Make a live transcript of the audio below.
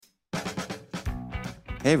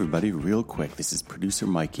Hey everybody, real quick, this is producer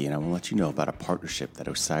Mikey, and I want to let you know about a partnership that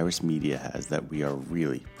Osiris Media has that we are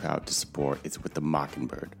really proud to support. It's with the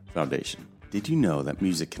Mockingbird Foundation. Did you know that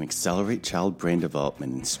music can accelerate child brain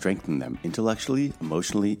development and strengthen them intellectually,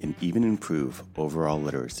 emotionally, and even improve overall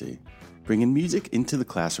literacy? Bringing music into the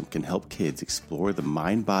classroom can help kids explore the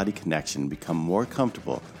mind-body connection and become more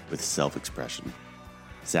comfortable with self-expression.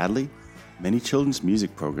 Sadly, many children's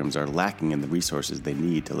music programs are lacking in the resources they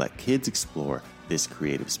need to let kids explore this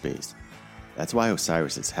creative space. That's why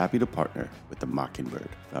Osiris is happy to partner with the Mockingbird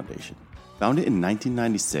Foundation. Founded in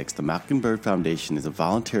 1996, the Mockingbird Foundation is a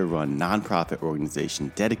volunteer-run nonprofit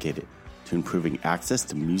organization dedicated to improving access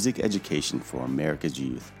to music education for America's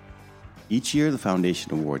youth. Each year, the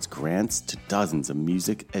foundation awards grants to dozens of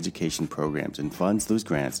music education programs and funds those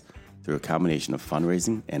grants through a combination of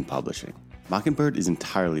fundraising and publishing. Mockingbird is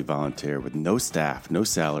entirely volunteer with no staff, no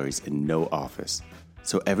salaries, and no office.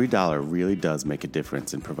 So every dollar really does make a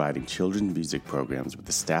difference in providing children's music programs with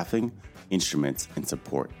the staffing, instruments, and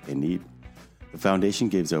support they need. The foundation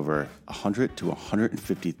gives over $100,000 to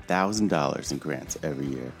 $150,000 in grants every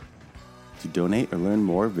year. To donate or learn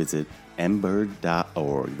more, visit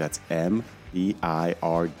mbird.org. That's mbird.org.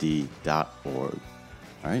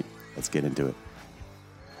 All right, let's get into it.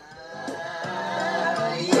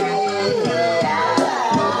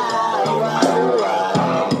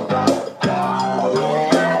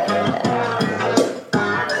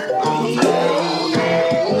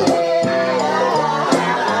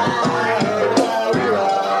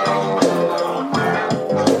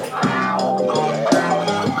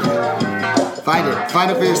 Find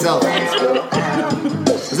it for yourself.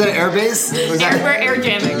 Was that an airbase? We're air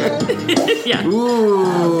jamming. Yeah.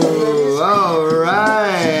 Ooh, all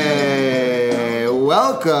right.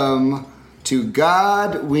 Welcome to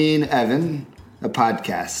God Ween Evan, a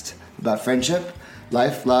podcast about friendship,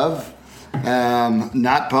 life, love,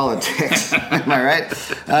 not politics. Am I right?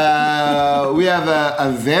 We have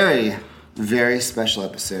a very, very special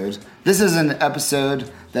episode. This is an episode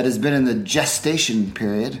that has been in the gestation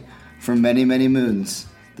period for many, many moons.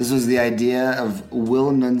 This was the idea of Will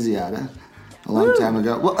Nunziata a long time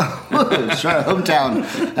ago. Hometown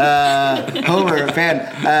Homer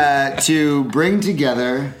fan. To bring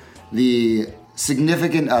together the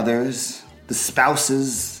significant others, the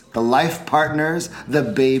spouses, the life partners, the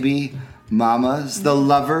baby mamas, the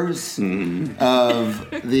lovers of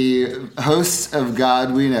the hosts of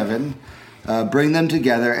God Ween Evan. Bring them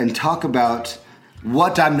together and talk about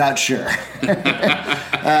what I'm not sure.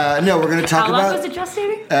 No, we're going to talk about... How long was it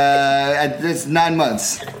gestating? It's 9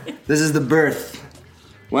 months. This is the birth.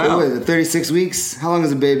 Wow. What was it, 36 weeks? How long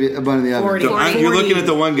is a baby born in the oven? 40. You're looking at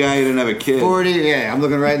the one guy who didn't have a kid. 40, yeah. I'm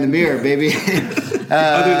looking right in the mirror, baby.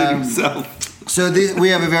 Other than himself. So we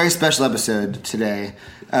have a very special episode today.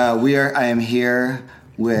 I am here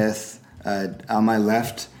with, on my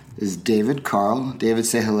left is David Carl. David,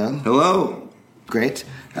 say hello. Hello. Great.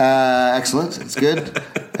 Excellent. It's good.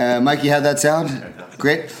 Mikey, how'd that sound?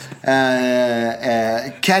 Great.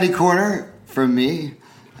 Catty corner from me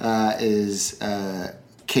is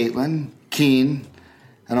Caitlin Keene.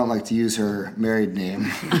 I don't like to use her married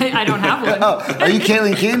name. I don't have one. Oh, are you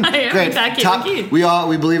Caitlin Keene? I am. Great. Caitlin Keene.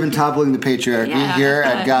 We believe in toppling the patriarchy here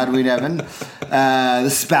at God Ween Evan. The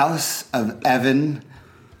spouse of Evan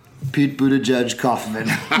Pete Buttigieg Kaufman.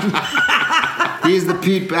 He's the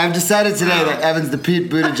Pete. I've decided today that Evan's the Pete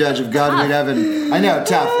Buttigieg of God Ween Evan. I know,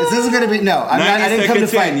 tough. This isn't going to be. No, I'm not. I didn't come to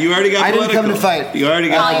fight. You already got. I didn't come to fight. You already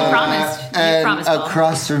got. You promised. And You promised.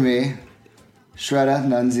 across from me, Shraddha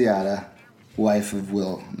Nunziata, wife of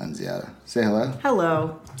Will Nunziata. Say hello.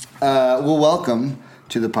 Hello. Well, welcome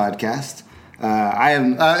to the podcast. I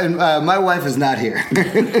am, and my wife is not here.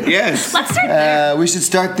 Yes. Let's start there. We should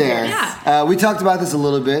start there. Yeah. We talked about this a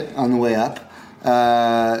little bit on the way up.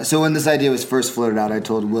 So when this idea was first floated out, I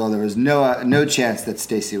told Will there was no chance that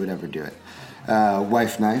Stacy would ever do it.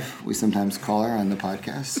 Wife knife, we sometimes call her on the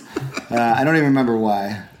podcast. I don't even remember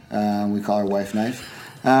why we call her wife knife.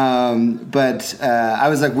 But I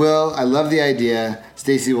was like, Will, I love the idea.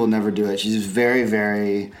 Stacy will never do it. She's very,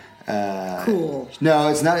 very... Cool. No,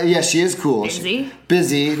 it's not. Yeah, she is cool. Busy?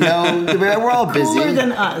 Busy. No, we're all busy. Cooler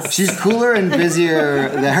than us. She's cooler and busier.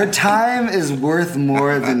 Her time is worth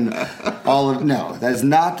more than all of... No, that's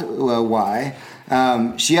not why.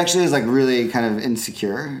 She actually is like really kind of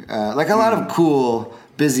insecure. Like a lot of cool,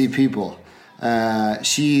 busy people.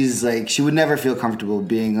 She's like... She would never feel comfortable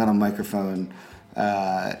being on a microphone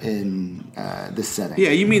in this setting. Yeah,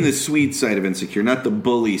 you mean the sweet side of insecure, not the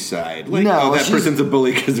bully side. Like, No, that she's- person's a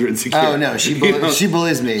bully because they're insecure. Oh no, she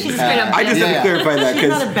bullies me. She's straight up I just have to clarify that She's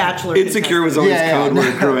not a because bachelor insecure was always Yeah, code no.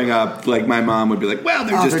 word growing up. Like my mom would be like, "Well,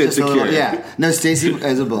 they're just they're just a insecure." little- yeah. No, Stacy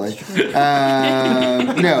is a bully.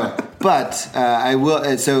 No, but I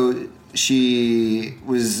will. So she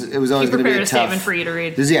was. It was always going to be prepared a a tough statement for you to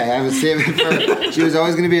read. Yeah, I have a statement for. She was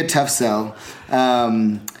always going to be a tough sell.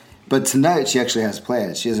 But tonight she actually has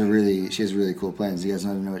plans. She has really cool plans. You guys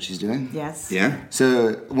want to know what she's doing? Yes. Yeah.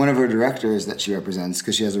 So one of her directors that she represents,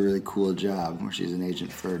 because she has a really cool job where she's an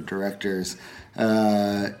agent for directors,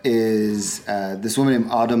 is this woman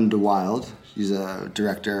named Autumn DeWild. She's a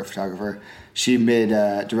director, a photographer. She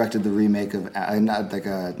directed the remake of like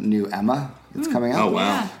a new Emma that's coming out. Oh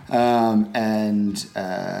wow. And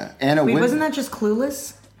Anna Wait, Win- wasn't that just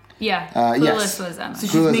Clueless? Yeah. yes. Clueless was Emma. So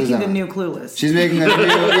she's Clueless is making the Emma. new Clueless. She's making a new.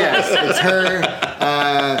 Yes, it's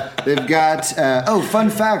her. They've got. Fun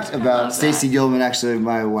fact about Stacey Gilman, actually,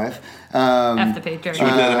 my wife. F the patriarchy. She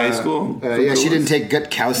was at high school. Yeah, she didn't take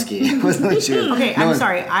Gutkowski. It wasn't like she was. Okay, no I'm one-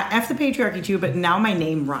 sorry. I F the patriarchy too, but now my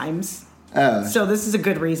name rhymes. So this is a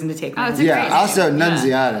good reason to take my it's name. a Yeah. Great Also, name. Yeah.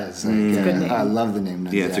 Nunziata is like, good name. I love the name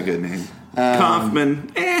Nunziata. Yeah, it's a good name.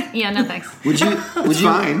 Kaufman. Yeah, no thanks. Would you? It's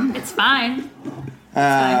fine. It's fine.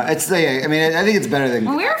 It's I mean, I think it's better than.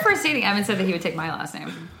 When we were first dating, Evan said that he would take my last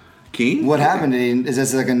name. Keen? What happened? Is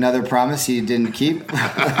this like another promise he didn't keep?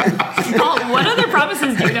 Paul, what other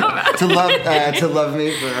promises do you know about? to love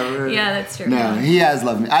me forever. Yeah, that's true. No, he has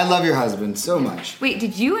loved me. I love your husband so much. Wait,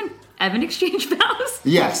 did you and Evan exchange vows?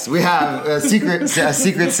 Yes, we have a secret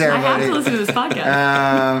ceremony. I have to listen to this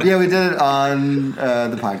podcast. Yeah, we did it on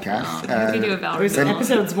the podcast. I have to do a vow It was renewal.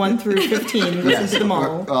 episodes 1 through 15. Listen to them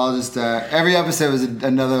all. I'll just every episode was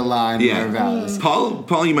another line Yeah. of our vows.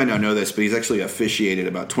 Paul, you might not know this, but he's actually officiated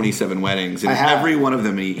about 27 weddings, and I have. every one of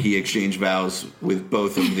them he exchanged vows with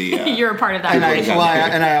both of the. You're a part of that. And group.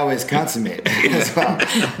 I always consummate as well.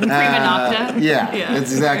 Prima nocta. Yeah, Yeah,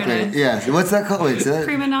 that's exactly. very nice. Yeah, what's that called? Wait, is that?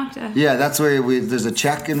 Prima nocta. Yeah, that's where there's a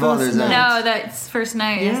check involved. First There's a, No, that's first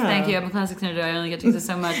night. Yes, Yeah. thank you. I'm a classic nerd. I only get to use this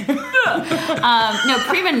so much. No,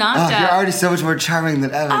 prima nocta. you're already so much more charming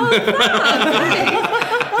than Evan.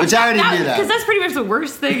 Which I already knew Because that. that's pretty much the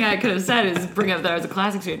worst thing I could have said is bring up that I was a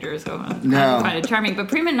classic stranger. So No. I find it charming. But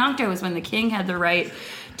prima nocta was when the king had the right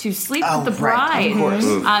to sleep Oh, with the right, bride, of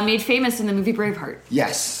course. made famous in the movie Braveheart.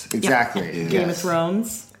 Yes, exactly. Game of Yes.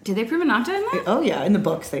 Thrones. Did they prima nocta in that? Oh, yeah, in the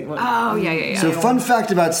books they would. Oh yeah. So, fun fact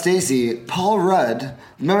about Stacy, Paul Rudd.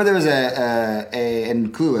 Remember, there was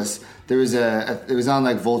in Clueless. There was it was on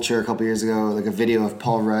like Vulture a couple years ago, like a video of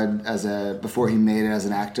Paul Rudd before he made it as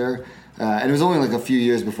an actor, and it was only like a few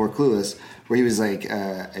years before Clueless, where he was like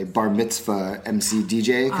a bar mitzvah MC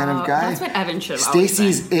DJ kind of guy. That's what Evan should have always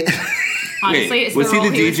Stacy's. Honestly, Wait, it's was the he role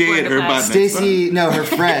the was DJ born at to her play. bat Stacy, no, her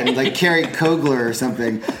friend, like Carrie Kogler or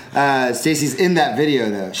something. Stacy's in that video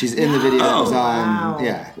though. She's in the video that was on. Wow.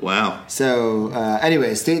 Yeah. Wow. So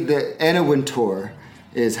anyway, Anna Wintour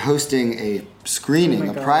is hosting a screening,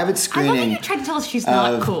 a private I love that screening you tried to tell us she's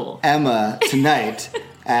not of cool. Emma tonight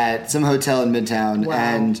at some hotel in Midtown, Wow.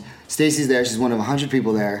 and Stacy's there. She's one of 100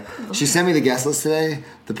 people there. She sent me the guest list today.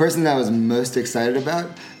 The person that I was most excited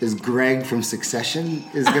about is Greg from Succession.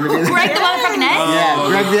 Is going to be there. Greg the motherfucking egg? Yeah,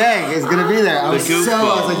 Greg the Egg is going to be there. I was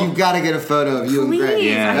goofball. like, you've got to get a photo of you and Greg.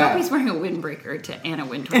 Please, I Yeah. hope he's wearing a windbreaker to Anna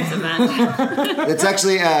Wintour's event. It's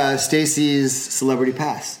actually Stacy's celebrity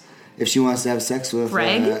pass. If she wants to have sex with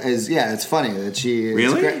Greg? it's funny that she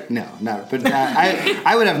Really? it's great. No, not. But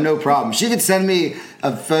I would have no problem. She could send me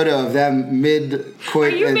a photo of them mid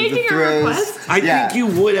coit. Are you making a request? I think you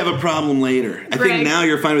would have a problem later. I Greg, think now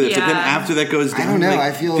you're fine with it, but then yeah. after that goes down, I don't know, like,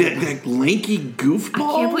 I feel- that lanky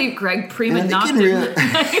goofball. I can't believe Greg prima And I think nocta.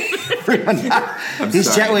 in real-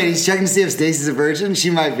 he's checking to see if Stacy's a virgin. She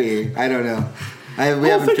might be. I don't know. We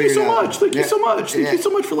haven't thank you figured so out. much. Thank you Yeah. so much. Thank Yeah. you so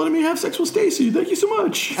much for letting me have sex with Stacy. Thank you so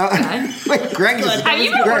much. Wait, Greg is. Have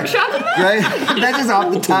you been Greg. workshopping that? Greg, that's just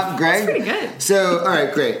off the top, Greg. That's pretty good. So, all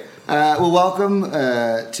right, great. Well, welcome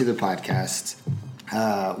to the podcast.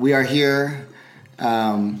 We are here.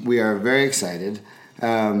 We are very excited.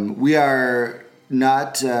 We are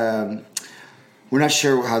not. We're not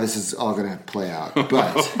sure how this is all going to play out,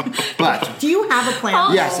 but Do you have a plan?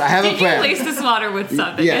 Paul, Yes, I have a did plan. you lace this water with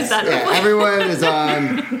something? yes, Is that the yeah, plan? everyone is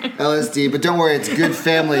on LSD, but don't worry, it's Good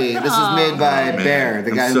Family. This is made by Bear, the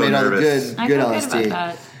I'm guy who so made all the nervous. I good feel LSD. good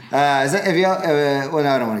about that. Is that, have you, well, no,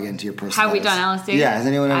 I don't want to get into your personal. Have we done LSD? Yeah, has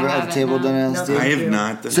anyone I ever at the haven't, table no. done No. LSD? I have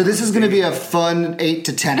not. So this is going to be a fun 8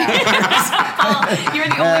 to 10 hours. You're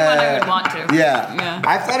the only one I would want to. Yeah.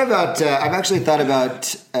 I've actually thought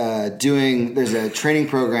about doing. There's a training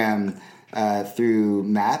program through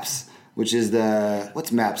MAPS, which is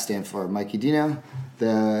what's MAPS stand for? Mikey, do you know?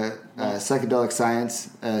 The psychedelic science,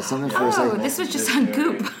 something for this was just on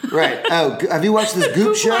Goop. Right. Oh, have you watched this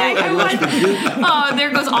Goop show? Have you watched the Goop? Oh, there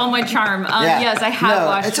goes all my charm. Yes, I have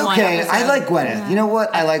watched it's okay. one episode. I like Gwyneth. Yeah. You know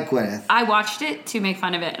what? I like Gwyneth. I watched it to make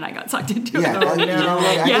fun of it, and I got sucked into it. You know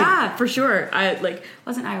what? Yeah, for sure.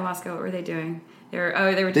 Wasn't ayahuasca? What were they doing?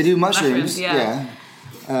 They do mushrooms. Yeah.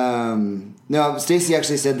 No, Stacey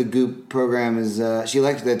actually said the Goop program is she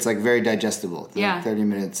liked that it's like very digestible. It's like 30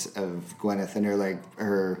 minutes of Gwyneth and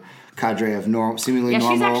her cadre of seemingly normal.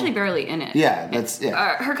 Yeah, she's actually barely in it.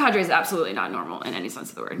 Yeah, her cadre is absolutely not normal in any sense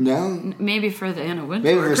of the word. No, maybe for the Anna Wintour.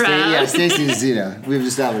 Maybe for Stacey's. We've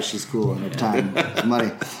established she's cool and have time,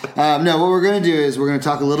 money. No, what we're going to do is we're going to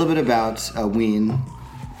talk a little bit about Ween.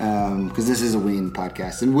 Because this is a Ween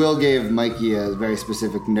podcast. And Will gave Mikey a very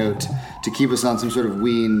specific note to keep us on some sort of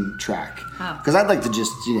Ween track. Because I'd like to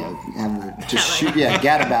just,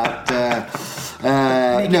 gad about.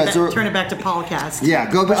 Turn it back to Paulcast. Yeah,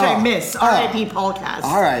 go back. Which I miss. R.I.P. Paulcast.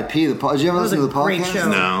 R.I.P. the Paul. Did you ever listen to the podcast? Great show.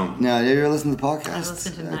 No. Did you ever listen to the podcast? I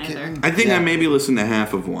listened to neither. I think I maybe listened to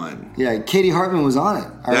half of one. Yeah, Katie Hartman was on it.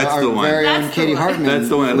 That's the one. Very own Katie Hartman. That's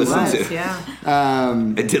the one I listened to. Yeah.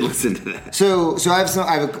 I did listen to that. So I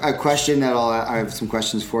have a question I have some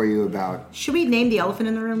questions for you about. Should we name the elephant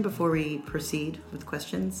in the room before we proceed with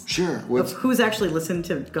questions? Sure. Who's actually listened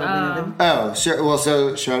to God, Ween Evan? Oh, sure. Well,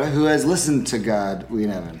 so Shraddha, who has listened to God, Ween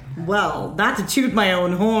Evan? Well, not to toot my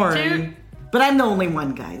own horn. Toot. But I'm the only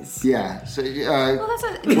one, guys. Yeah. So,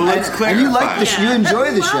 let's clarify. And you like you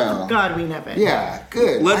enjoy the show. God, we never. Yeah,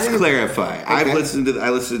 good. Let's clarify. Okay. I listened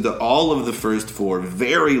to all of the first 4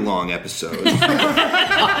 very long episodes. Is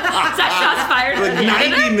that shots fired? Like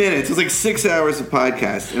 90 minutes. It was like 6 hours of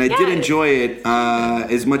podcast, and I did enjoy it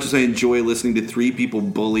as much as I enjoy listening to 3 people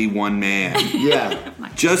bully one man. Yeah.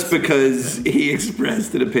 Just because he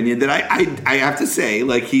expressed an opinion that I have to say,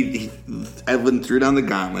 like Evan threw down the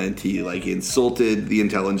gauntlet. He insulted the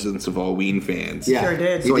intelligence of all Ween fans. Yeah, sure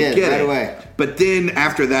did. So he did right away. But then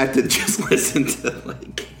after that, to just listen to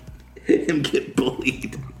him get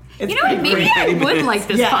bullied. Maybe I would like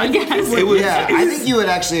this podcast. I think you would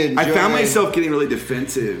actually enjoy. I found myself getting really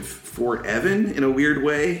defensive for Evan in a weird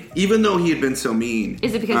way, even though he had been so mean.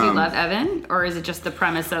 Is it because you love Evan, or is it just the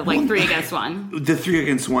premise of 3 against 1? The 3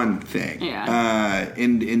 against 1 thing. Yeah.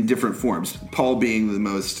 In different forms. Paul being the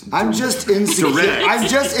most. I'm just insecure. Direct. I'm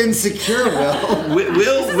just insecure,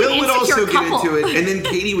 Will. Will would also get couple. into it, and then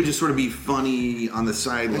Katie would just sort of be funny on the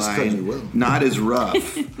sideline, not as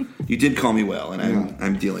rough. You did call me Will, and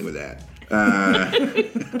I'm dealing with that.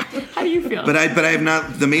 How do you feel? But I have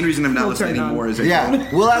not. The main reason I'm not listening anymore is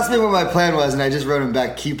Will asked me what my plan was, and I just wrote him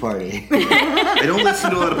back Key Party. I don't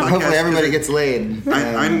listen to a lot of podcasts. Hopefully, everybody gets laid.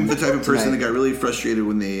 I'm the type of person that got really frustrated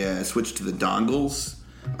when they switched to the dongles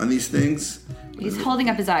on these things. He's holding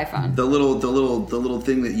up his iPhone. The little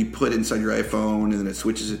thing that you put inside your iPhone, and then it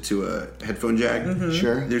switches it to a headphone jack. Mm-hmm.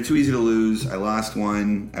 Sure. They're too easy to lose. I lost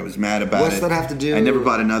one. I was mad about it. What's that have to do? I never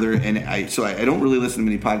bought another, and I don't really listen to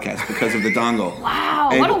many podcasts because of the dongle. Wow!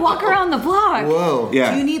 What a walk around the block. Whoa.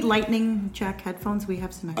 Yeah. Do you need lightning jack headphones? We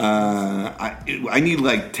have some extras. I need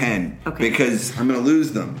like 10 because I'm going to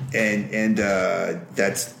lose them, and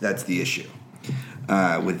that's the issue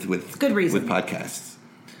with good reason with podcasts.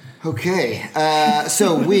 Okay,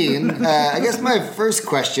 so Ween, I guess my first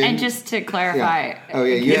question... And just to clarify,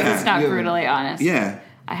 it's not brutally honest. Yeah.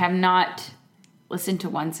 I have not listened to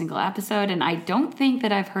one single episode, and I don't think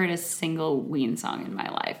that I've heard a single Ween song in my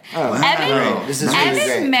life. Oh, Evan, this is really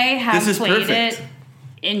Evan great. may have played perfect. it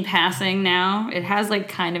in passing now. It has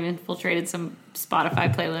kind of infiltrated some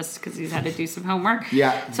Spotify playlists because he's had to do some homework.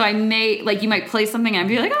 Yeah. So I may, you might play something and I'd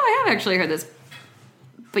be like, oh, I have actually heard this.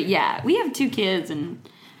 But yeah, we have 2 kids and...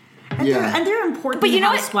 And they're important. But you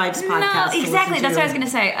know Housewives what? podcast. No, exactly. That's what I was going to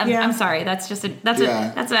say. I'm sorry. That's just that's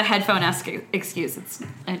a headphone-esque excuse.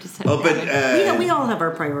 We all have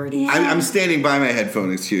our priorities. I'm standing by my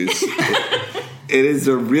headphone excuse. It is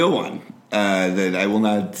a real one that I will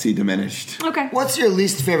not see diminished. Okay. What's your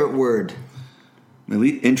least favorite word?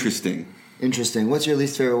 Interesting. Interesting. What's your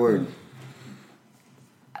least favorite word?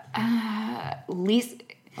 Least.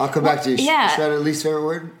 I'll come back to you. Yeah. Shraddha, least favorite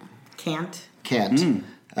word? Can't.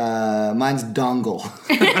 Mine's dongle.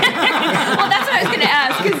 Well, that's what I was going to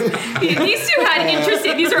ask because these 2 had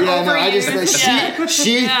interesting. These are overused.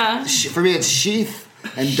 For me, it's sheath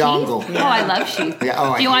and dongle. Oh, I love sheath.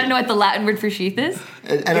 Yeah, do you want to know what the Latin word for sheath is?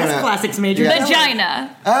 I don't know. Classics major.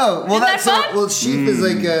 Vagina. Oh, well, Isn't that fun? sheath is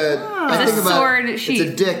like a I It's think a about sword it's sheath.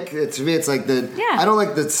 a dick. To me, it's like the. Yeah. I don't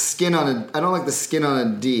like the skin on a. I don't like the skin on a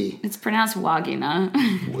D. It's pronounced wagina.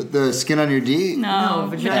 The skin on your D. No,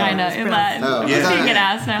 vagina. vagina in Latin. Oh, You're yeah. being an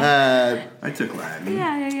ass now. I took Latin.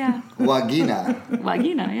 Yeah. Wagina.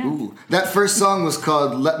 Vagina, yeah. Ooh. That first song was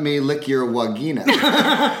called "Let Me Lick Your Wagina."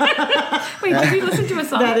 Wait, did we listen to a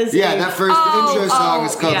song? That is Yeah, that first intro song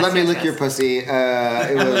is called yes, "Let Me yes, Lick yes. Your Pussy."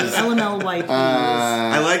 It was. LMLYP.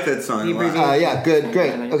 I like that song a lot. Yeah, good,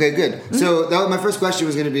 great. Okay, good. So that was, my first question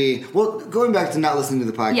was going to be, well, going back to not listening to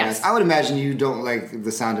the podcast, Yes. I would imagine you don't like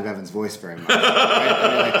the sound of Evan's voice very much, right?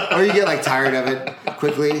 I mean, like, or you get like tired of it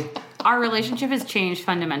quickly. Our relationship has changed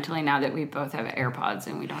fundamentally now that we both have AirPods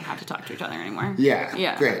and we don't have to talk to each other anymore.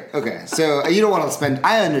 Yeah, great. Okay, so you don't want to spend.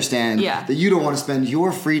 I understand that you don't want to spend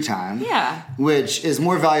your free time. Yeah. Which is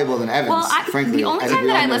more valuable than Evan's. Well, frankly, the only I think time we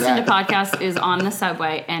that all I know listen that. to podcasts is on the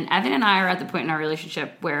subway, and Evan and I are at the point in our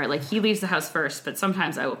relationship where, like, he leaves the house first, but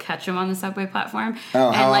sometimes I will catch him on the subway platform. Oh,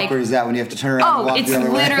 and, how like, awkward is that when you have to turn around and walk it's the other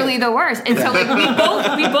way? literally the worst. And so, like,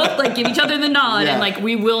 we both like give each other the nod, Yeah. and like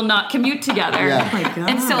we will not commute together. Yeah. Oh my God.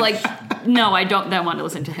 And so, like, no, I don't then want to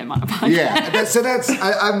listen to him on a podcast. Yeah, that's Is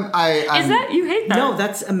that you hate that? No,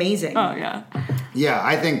 that's amazing. Oh yeah. Yeah,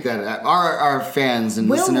 I think that our fans and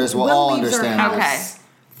listeners will all leaves our understand house this.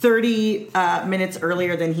 30 minutes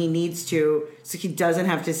earlier than he needs to, so he doesn't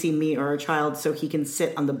have to see me or our child, so he can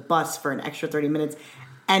sit on the bus for an extra 30 minutes.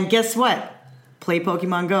 And guess what? Play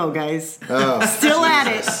Pokemon Go, guys. Oh, Still at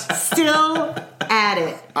it. Still at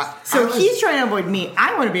it. So he's trying to avoid me.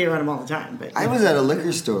 I want to be around him all the time. But I was at a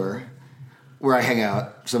liquor store where I hang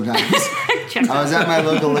out sometimes. I was at my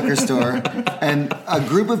local liquor store, and a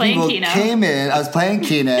group of Playing people Keno. came in. I was playing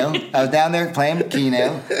Keno. I was down there playing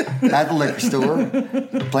Keno at the liquor store,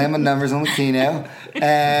 playing my numbers on the Keno.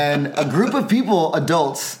 And a group of people,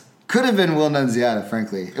 adults, could have been Will Nunziata,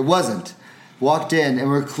 frankly. It wasn't. Walked in and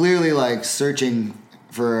were clearly like searching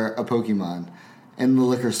for a Pokemon in the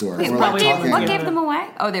liquor store. Wait, We're, what, like, gave, talking. what gave them away?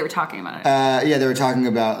 Oh, they were talking about it. Yeah, they were talking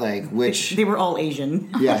about like which. they were all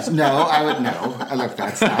Asian. Yes, no, I would know. I look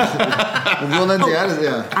that's not. Will Nunziata,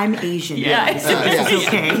 yeah. I'm Asian. Yeah. So this is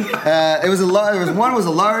okay. It was one was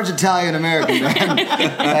a large Italian American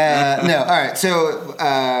man. No, all right. So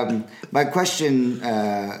my question,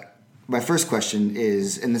 my first question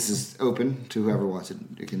is, and this is open to whoever wants it.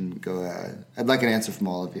 You can go. I'd like an answer from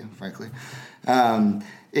all of you, frankly.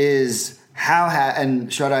 Is how and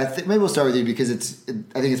Shraddha, maybe we'll start with you because I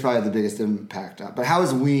think it's probably the biggest impact. But how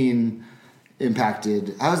has Ween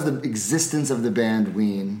impacted? How has the existence of the band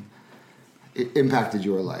Ween impacted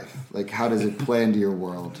your life? Like, how does it play into your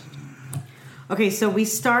world? Okay, so we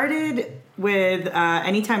started with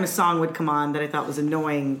anytime a song would come on that I thought was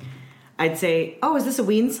annoying, I'd say, "Oh, is this a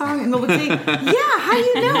Ween song?" And they would say, "Yeah, how do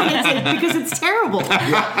you know?" And I'd say, "Because it's terrible."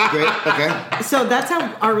 Yeah, great. Okay. So that's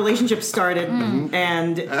how our relationship started,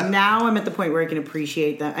 and now I'm at the point where I can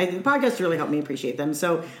appreciate them. The podcast really helped me appreciate them.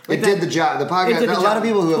 So It did the job. The podcast. It did the A lot of job,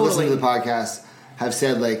 people who have listened to totally. the podcast have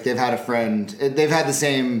said like they've had a friend. They've had the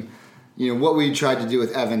same. You know what we tried to do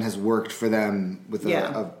with Evan has worked for them with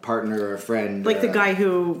Yeah. a partner or a friend. like the guy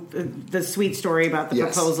who the sweet story about the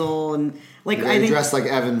Yes. proposal and like the I guy think dressed like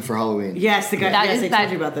Evan for Halloween. yes, the guy. That yes, is I that.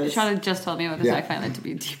 told you about this. Shana just told me about this. Yeah. I find that to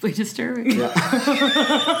be deeply disturbing. Yeah.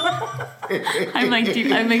 I'm like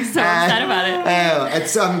so upset about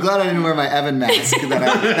it. I'm glad I didn't wear my Evan mask. Save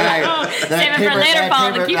it for later,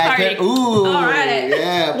 Paul, the key party. Ooh, All right.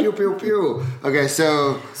 Yeah, pew pew pew. Okay,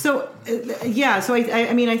 so So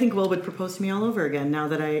I mean I think Will would propose to me all over again now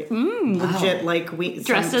that I legit like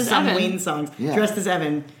Dressed as some Evan. Ween songs Yeah. dressed as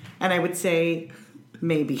Evan, and I would say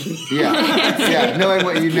maybe yeah, knowing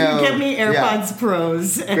what you know, get me yeah. AirPods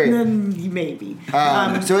Pros and Great. then maybe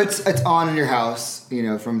So it's on in your house, you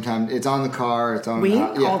know, from time. It's on the car. It's on Ween?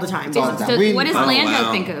 yeah, All the time. It's all the So time. Ween- what does Oh, Lando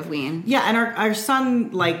wow. think of Ween? yeah, and our son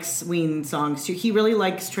likes Ween songs too. He really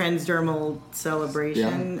likes Transdermal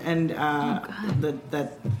Celebration and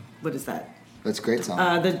that what is that? That's a great song.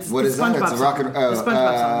 The Is that? SpongeBob It's a rock and song. The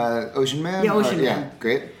SpongeBob song. Ocean Man. Yeah, Ocean Yeah, Man.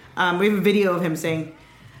 great. We have a video of him saying,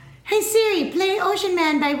 "Hey Siri, play Ocean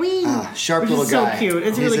Man by Ween." Sharp Which little is so guy. cute.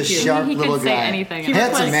 It's He's really a cute. sharp He could little say guy. anything. He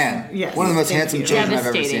Handsome requests- man. yes, One of the most thank handsome you. children I've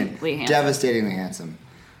ever seen. Devastatingly handsome. Devastatingly handsome.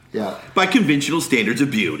 Yeah. By conventional standards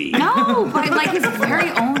of beauty. No, but like his very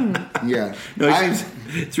own. Yeah. No,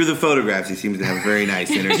 through the photographs, he seems to have very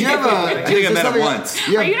nice energy. Do you have I think I met him once.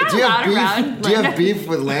 Are you not allowed around Do you have Lando? beef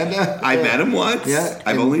with Lando? I met him once. Yeah,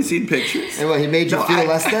 I've and- only seen pictures. And what, he made you No, feel I-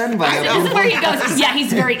 less than? By This is where he goes. Yeah,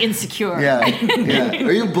 he's very insecure. Yeah, yeah.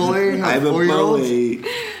 Are you bullying a I'm a 4-year-old? bully.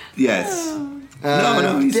 Yes.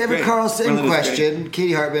 No, he's David great. Carlson Orlando's question.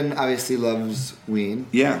 Katie Hartman obviously loves Ween.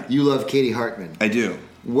 Yeah. You love Katie Hartman. I do.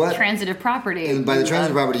 what transitive property. And by the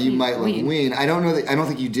transitive property, you might love Ween. Ween. I don't know. I don't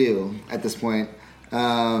think you do at this point.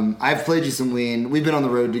 I've played you some Ween. We've been on the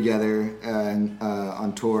road together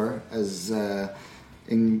on tour as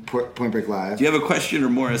in Point Break Live. Do you have a question or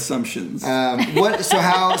more assumptions? Same question.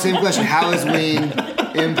 How has Ween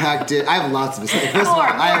impacted? I have lots of assumptions. First of all,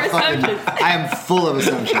 I am full of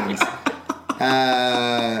assumptions.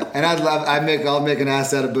 And I'll make an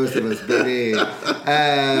ass out of both of us, baby.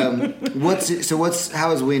 How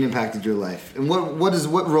has Ween impacted your life? And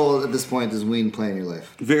what role at this point does Ween play in your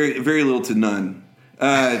life? Very, very little to none.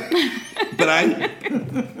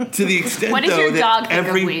 But to the extent What does though your that dog think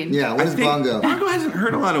every of Ween? Yeah, what is Bongo? Bongo hasn't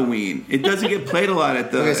heard a lot of Ween. It doesn't get played a lot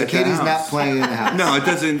at the. Okay, so at the Katie's house. not playing in the house. No, it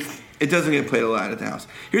doesn't. It doesn't get played a lot at the house.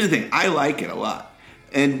 Here's the thing: I like it a lot,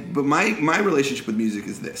 but my relationship with music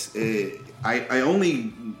is this: I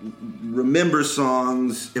only remember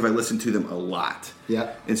songs if I listen to them a lot.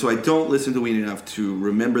 Yeah. And so I don't listen to Ween enough to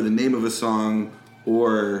remember the name of a song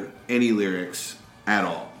or any lyrics at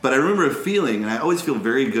all. But I remember a feeling, and I always feel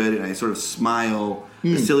very good, and I sort of smile,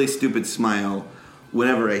 a silly, stupid smile,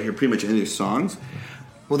 whenever I hear pretty much any of their songs.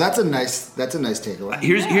 Well, that's a nice takeaway.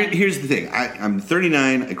 Here's the thing. I'm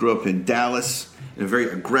 39. I grew up in Dallas, in a very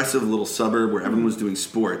aggressive little suburb where everyone was doing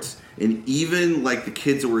sports, and even like the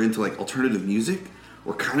kids that were into like alternative music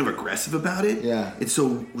were kind of aggressive about it. Yeah. And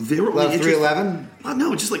so they were Love really 311? Well,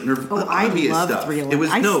 no, just like I obvious love stuff. 311. It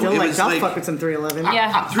was I'll fuck with some 311.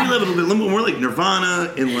 Yeah. 311 a little bit more like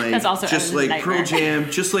Nirvana and like That's also just a like nightmare. Pearl Jam,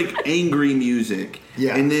 just like angry music.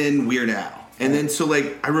 Yeah. And then Weird Al. And then so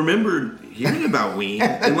like I remember hearing about Ween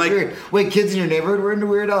and like Weird. Wait, kids in your neighborhood were into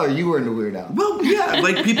Weird Al, or you were into Weird Al? well, yeah,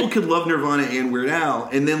 like people could love Nirvana and Weird Al,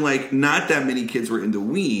 and then like not that many kids were into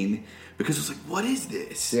Ween because it was like, what is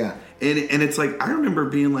this? Yeah. And it's like I remember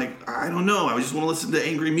being like, I don't know, I just want to listen to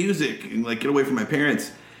angry music and like get away from my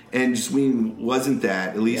parents, and just Ween wasn't that.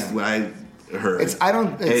 At least Yeah. what I heard. I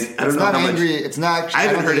don't know not how angry. It's not. I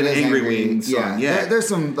haven't don't heard think an it is angry Ween song yet. There's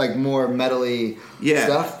some like more metally Yeah.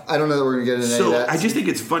 stuff. I don't know that we're gonna get into any So of that. I just think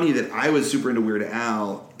it's funny that I was super into Weird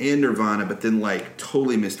Al and Nirvana, but then like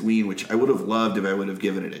totally missed Ween, which I would have loved if I would have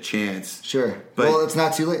given it a chance. Sure. But- Well, it's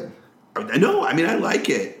not too late. No, I mean I like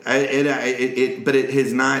it, but it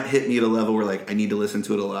has not hit me at a level where like I need to listen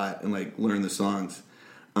to it a lot and like learn the songs.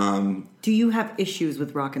 Do you have issues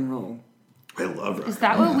with rock and roll? I love rock. Is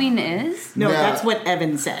that what Ween is? No, No. that's what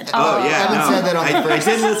Evan said. Oh yeah, Evan no. said that on the first.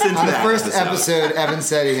 I did listen to On the that first episode, Evan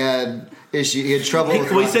said he had trouble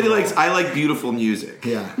with. Well, he rock said he and roll. likes. I like beautiful music.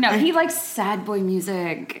 Yeah. No, he likes sad boy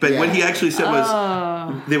music. But Yeah. what he actually said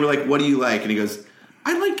was, they were like, "What do you like?" And he goes,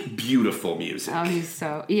 "I like beautiful music." Oh, he's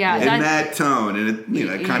so yeah. in that tone, and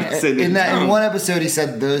it kind of said In one episode, he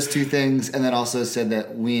said those two things, and then also said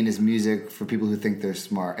that Ween is music for people who think they're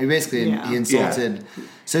smart. And basically, Yeah. he insulted.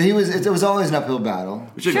 So it was always an uphill battle.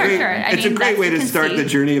 Which is Sure, great. sure. I It's mean, a great that's way the to start the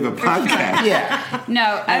conceit. journey of a podcast. Yeah.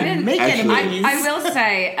 No, Evan. make Actually- enemies. I will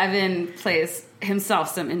say Evan plays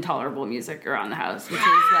himself some intolerable music around the house, which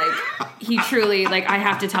is like he truly like I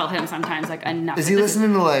have to tell him sometimes like enough. Is of he this.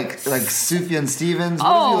 listening to like Sufjan Stevens? What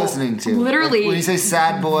Oh, is he listening to? literally. Like, when you say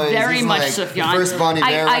sad boys, Very is much like Sufjan. First Bon Iver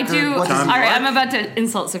I record? do. What does All he right, like? I'm about to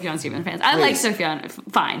insult Sufjan Stevens fans. I like Please. Sufjan,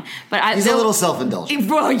 fine, but He's a little self-indulgent.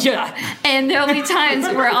 Well, yeah, and there'll be times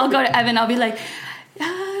where I'll go to Evan, I'll be like,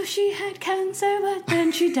 "Oh, she had cancer, but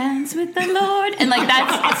then she danced with the Lord," and like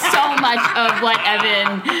that's so much of what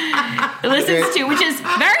Evan listens to, which is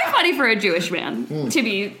very funny for a Jewish man to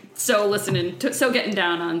be so so getting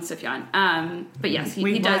down on Sufjan. But yes, he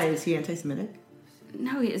Wait, does. why? Is he anti-Semitic?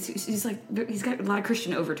 No, he's like he's got a lot of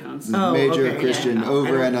Christian overtones. Oh, Major okay, Christian yeah.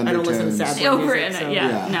 over and I don't listen to undertones. sad boy Over music, in so- it,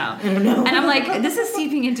 yeah, Yeah. no. And I'm like, this is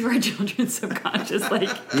seeping into our children's subconscious. Like,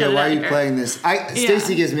 Yeah, why are you here. playing this?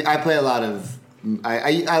 Stacy gives me. I play a lot of.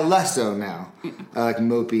 I less so now. Like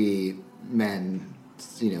mopey men,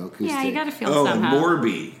 acoustic. Yeah, you got to feel Oh, somehow.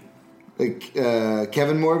 Morby. Like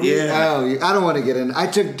Kevin Morby. Yeah. Oh, I don't want to get in. I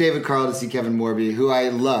took David Carl to see Kevin Morby, who I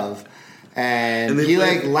love, and they he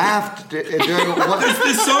play- laughed during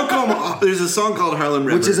There's a song called Harlem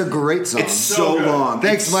River, which is a great song. It's so long.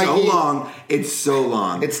 Thanks, it's Mikey. So long. It's so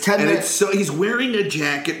long. It's 10 and minutes. It's so he's wearing a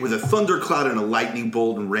jacket with a thundercloud and a lightning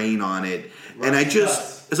bolt and rain on it, and I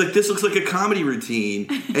just. It's like, this looks like a comedy routine.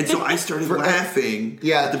 And so I started laughing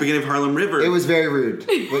at the beginning of Harlem River. It was very rude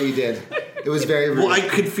what you did. It was very rude. Well, I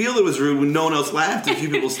could feel it was rude when no one else laughed. A few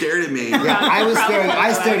people stared at me. yeah, I was staring.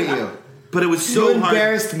 I stared at you. But it was You so hard.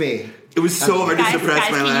 embarrassed me. It was so hard to Guys, suppress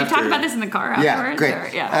my can you laughter. talk about this in the car Yeah, afterwards? great. Or,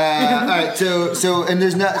 yeah. All right, so and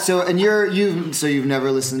there's not and you've never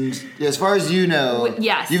listened as far as you know.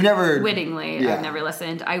 Yes. you've never wittingly. Yeah. I've never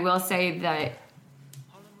listened. I will say that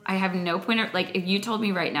I have no point of like if you told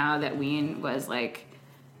me right now that Ween was like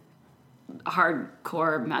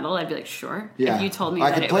hardcore metal, I'd be like, sure. Yeah. If you told me I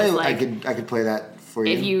that could it play, was like, I could play that for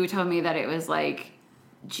you. if you told me that it was like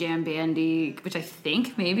jam bandy, which I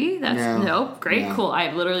think maybe that's nope, great, cool. I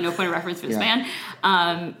have literally no point of reference for this band.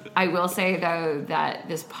 I will say though that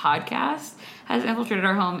this podcast has infiltrated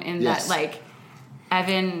our home in that like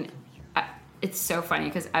Evan. It's so funny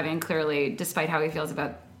because Evan clearly, despite how he feels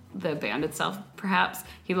about the band itself, perhaps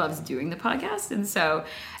he loves doing the podcast, and so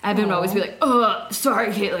Evan would always be like, "Oh,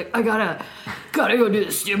 sorry, Kate, like I gotta go do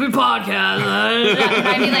this stupid podcast."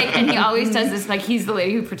 I mean, like, and he always does this, like he's the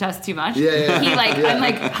lady who protests too much. Yeah. He like, I'm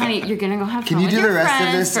like, honey, you're gonna go have Can fun you with do your the rest of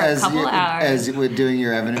friends this for a couple hours. as with doing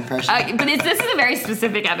your Evan impression? But this is a very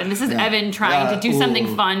specific Evan. This is Evan trying to do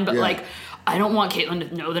something fun, but like. I don't want Caitlin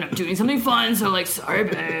to know that I'm doing something fun, so like, sorry,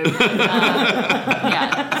 babe. So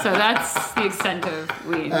that's the extent of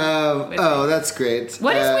Ween. That's great.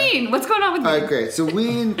 What is Ween? What's going on with Ween? All right, great. So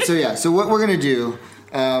Ween. So what we're gonna do?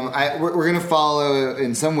 We're gonna follow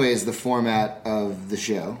in some ways the format of the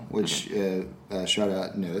show, which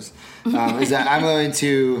Shraddha knows. Is that I'm going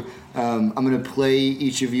to play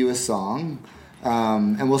each of you a song,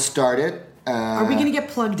 and we'll start it. Are we going to get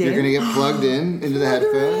plugged in? You're going to get plugged into the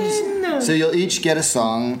headphones. So you'll each get a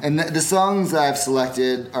song. And the songs that I've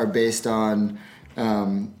selected are based on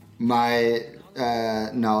my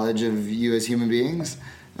knowledge of you as human beings,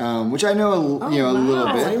 which I know a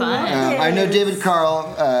little bit. I know David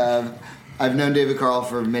Carl. I've known David Carl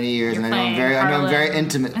for many years, and I know him very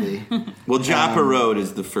intimately. Well, Joppa Road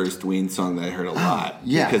is the first Ween song that I heard a lot.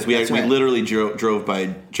 Because we literally drove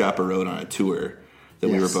by Joppa Road on a tour that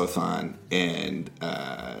we were both on, and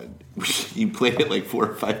you played it like 4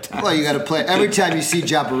 or 5 times. Well, you got to play every time you see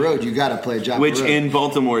Joppa Road. You got to play Joppa Road, which in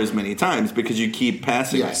Baltimore is many times because you keep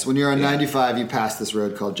passing. Yes, when you're on 95, you pass this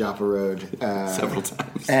road called Joppa Road several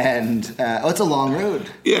times, and it's a long road.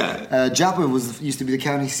 Yeah, Joppa used to be the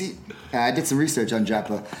county seat. I did some research on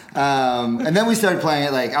Joppa, and then we started playing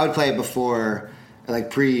it. Like I would play it before, like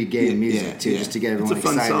pre-game music too, just to get everyone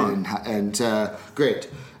excited and great.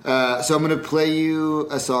 So I'm going to play you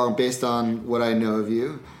a song based on what I know of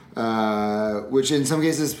you, which in some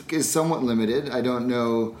cases is somewhat limited. I don't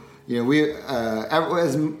know. We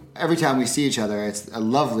every time we see each other, it's a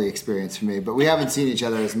lovely experience for me. But we haven't seen each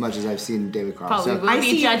other as much as I've seen David Carl. Paul, we will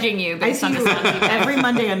be judging you based on the sound you every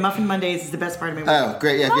Monday on Muffin Mondays is the best part of my week. Oh,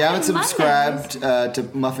 great! Yeah, if you haven't subscribed to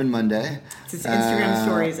Muffin Monday, it's his Instagram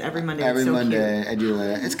stories every Monday. Every Monday, cute. I do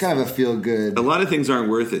that. It's kind of a feel good. A lot of things aren't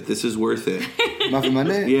worth it. This is worth it. Muffin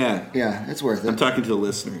Monday? Yeah, it's worth it. I'm talking to the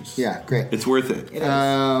listeners. Yeah, great. It's worth it. It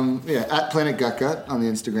is. At Planet Gut on the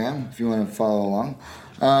Instagram if you want to follow along.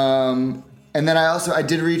 And then I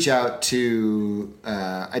did reach out to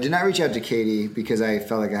I did not reach out to Katie because I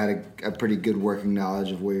felt like I had a pretty good working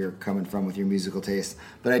knowledge of where you're coming from with your musical taste.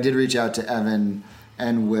 But I did reach out to Evan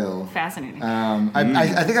and Will. Fascinating.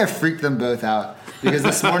 I think I freaked them both out because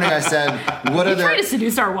this morning I said, "What are they trying to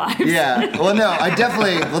seduce our wives?" Yeah. Well, no, I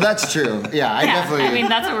definitely. Well, that's true. Yeah, I definitely. I mean,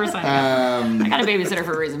 that's what we're saying. I got a babysitter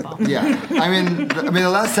for a reason, Paul. Yeah. I mean, the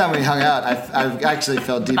last time we hung out, I actually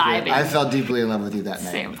felt deeply. I felt deeply in love with you that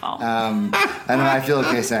night. Same, Paul. And I feel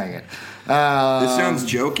okay saying it. This sounds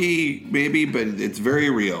jokey, maybe, but it's very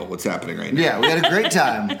real. What's happening right now? Yeah, we had a great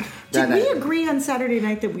time. Did we agree on Saturday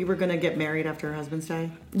night that we were going to get married after our husbands died?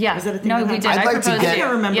 Yeah. Was that a thing? No, we did. I proposed I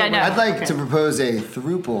can't remember. Yeah, no. I'd like to propose a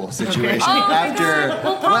throuple situation Oh, after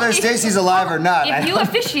whether Stacy's alive or not. If you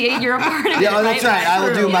officiate, you're a part of it. Yeah, that's right. I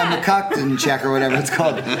will do my Yeah. McCockton check or whatever it's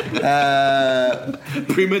called.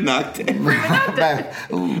 Prima nocte.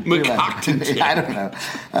 McCockton check. I don't know.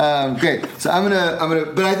 Great. So I'm gonna.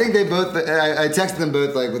 But I think they both. I texted them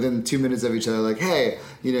both like within 2 minutes of each other. Like, hey,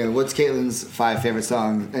 what's Caitlin's 5 favorite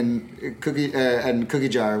songs? And Cookie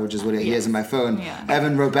Jar, which is what he has in my phone. Yeah.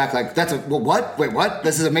 Evan wrote back like, what? Wait, what?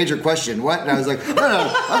 This is a major question. What? And I was like, no.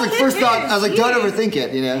 I was like, first thought. I was like, don't overthink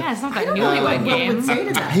it. Yeah, it's not that newlywed game.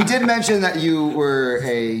 He did mention that you were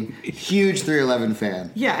a huge 311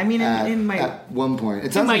 fan. Yeah, I mean, at one point,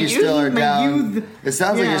 it sounds my like you youth, still are my down. youth. It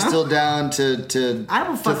sounds like you're still down to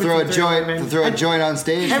throw a joint on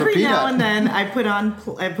stage every for Peanut. now and then. I put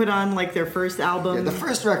on like their first album, the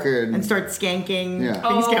first record, and start skanking. Yeah.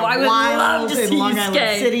 Things get I would wild love to in see Long you Island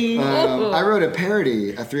skank. City. I wrote a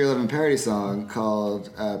 311 parody song called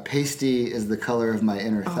 "Pasty is the color of my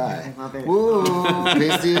inner thigh." I love it. Whoa,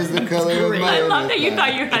 pasty is the color of my I inner love that you thigh.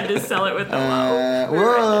 thought you had to sell it with the low.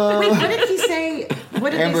 Whoa. Wait, what did he say? What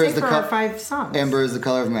did Amber they is say the for our 5 songs? Amber is the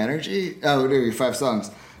color of my energy. Oh, dude, 5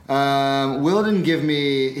 songs. Will didn't give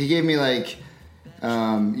me. He gave me like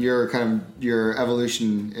your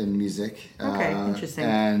evolution in music. Okay, interesting.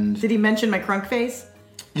 And did he mention my crunk face?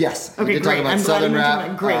 Yes. Okay, you did talk great. about I'm glad Southern you mentioned rap.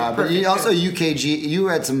 that. Great, But perfect, you also good. UKG. You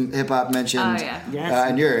had some hip hop mentioned. Oh, yeah. Yes.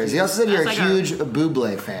 In yours. He also said you're a That's like huge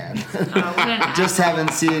Buble fan. Oh, Just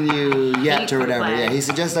haven't seen you yet Hate or whatever. Buble. Yeah, he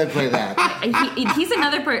suggested I play that. He's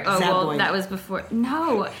another person. Oh, Sad well, boy. that was before.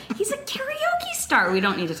 No, he's a karaoke star. We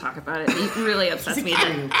don't need to talk about it. He really upsets me.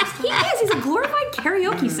 He is. He's a glorified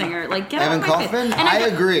karaoke singer. Like, get Evan out of my face. Kaufman? And I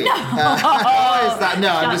agree. No,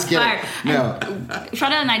 I'm just kidding. Fired. No.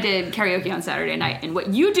 Shada and I did karaoke on Saturday night, and what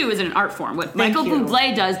you do is an art form. What Thank Michael you.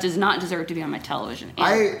 Bublé does not deserve to be on my television.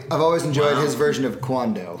 And I've always enjoyed his version of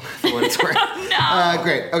Quando, for what it's worth.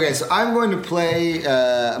 Great. Okay, so I'm going to play.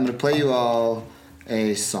 I'm going to play you all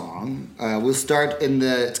a song. We'll start in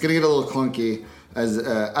the. It's going to get a little clunky, as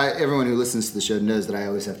everyone who listens to the show knows that I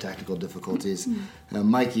always have technical difficulties.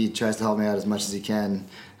 Mikey tries to help me out as much as he can,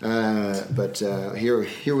 but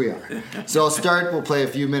here we are. So I'll start. We'll play a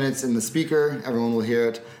few minutes in the speaker. Everyone will hear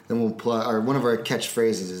it. Then we'll plug. Or one of our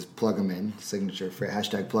catchphrases is "plug them in." Signature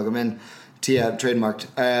hashtag plug them in. Trademarked.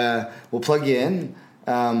 We'll plug you in.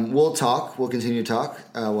 We'll talk. We'll continue to talk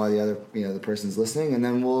while the other, the person's listening, and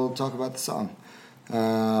then we'll talk about the song.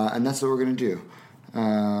 And that's what we're gonna do.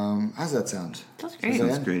 How's that sound? That's great.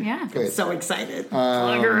 Sounds That's great. Yeah. Great. So excited.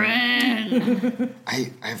 Plug her in.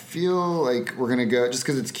 I feel like we're gonna go just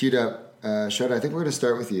because it's queued up. Shada, I think we're gonna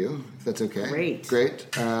start with you, if that's okay.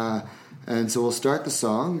 Great. And so we'll start the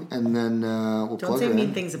song, and then we'll Don't plug say her mean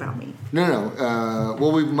in. things about me. No.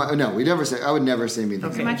 Well, we never say. I would never say mean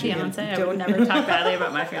things. Okay. My fiance. I would never talk badly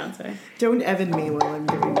about my fiance. Don't Evan me while I'm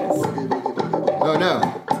doing this. Oh no!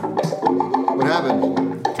 What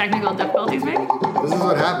happened? Technical difficulties, maybe? This is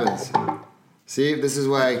what happens. See, this is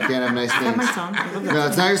why I can't have nice Is that my things. song? I love that No,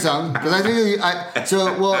 it's not your song. Because I think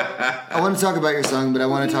I want to talk about your song, but I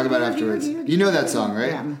want to talk about it afterwards. You know that song,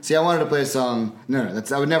 right? Yeah. See, I wanted to play a song. No,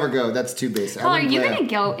 I would never go. That's too basic. Paul, are you going to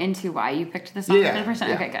go into why you picked the song Yeah, for the first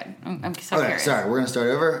time? yeah. Okay, good. I'm so Okay, curious. sorry. We're going to start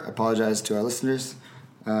over. I apologize to our listeners.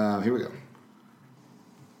 Here we go.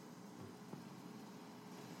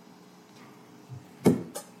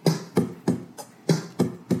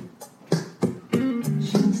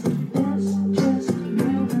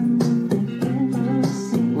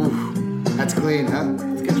 That's clean, huh?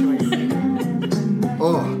 It's a good choice.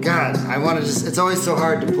 Oh, God. I want to just... It's always so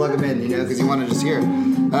hard to plug them in, because you want to just hear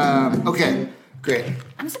it. Okay, great.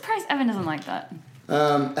 I'm surprised Evan doesn't like that.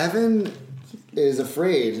 Evan is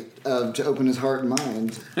afraid to open his heart and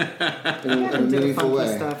mind in a Do the meaningful funky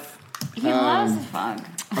way. stuff. He loves the funk.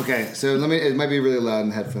 Okay, so it might be really loud in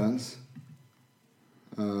the headphones.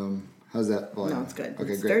 How's that volume? No, it's good.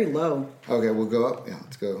 Okay, It's great. very low. Okay, we'll go up. Yeah,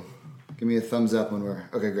 let's go. Give me a thumbs up when we're...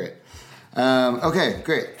 Okay, great. Okay,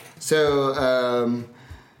 great. So,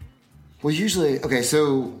 well, usually... Okay,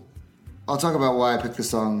 so I'll talk about why I picked the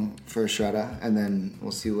song for Shraddha, and then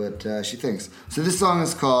we'll see what she thinks. So this song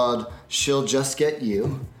is called She'll Just Get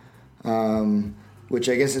You, which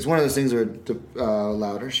I guess is one of those things where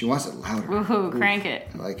louder. She wants it louder. Woohoo, crank it.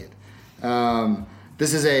 I like it.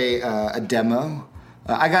 This is a demo.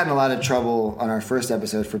 I got in a lot of trouble on our first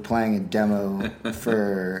episode for playing a demo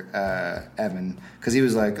for Evan, because he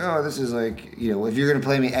was like, "Oh, this is like, if you're gonna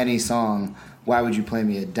play me any song, why would you play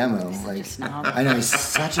me a demo?" Like, snob. I know he's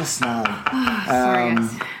such a snob. Sorry,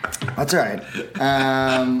 guys. That's all right.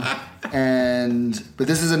 But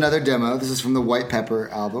this is another demo. This is from the White Pepper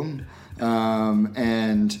album,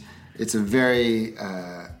 and it's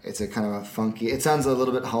a kind of a funky. It sounds a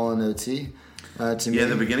little bit Hall & Oates-y to me. Yeah,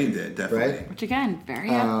 the beginning did, definitely. Right? Which again, very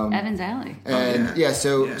up Evan's alley. And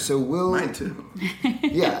so we'll. Mine too.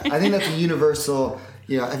 Yeah, I think that's a universal.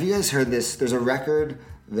 Have you guys heard this? There's a record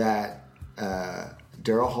that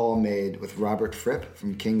Daryl Hall made with Robert Fripp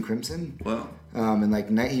from King Crimson. Wow. And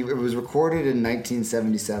it was recorded in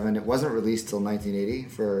 1977. It wasn't released till 1980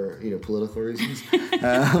 for political reasons.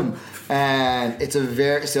 And it's so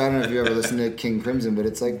I don't know if you ever listened to King Crimson, but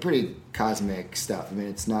it's like pretty cosmic stuff. I mean,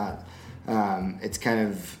 it's not. It's kind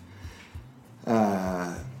of.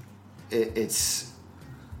 It's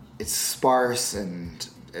sparse, and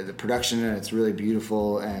the production and it's really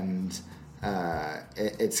beautiful, and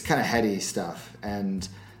it's kind of heady stuff, and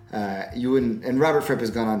you wouldn't. And Robert Fripp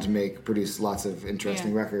has gone on to produce lots of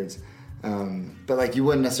interesting records, but you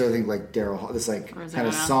wouldn't necessarily think like Daryl Hall, this kind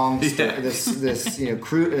of songster,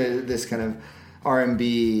 this kind of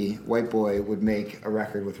R&B white boy would make a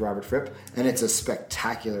record with Robert Fripp, and it's a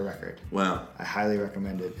spectacular record. Wow. I highly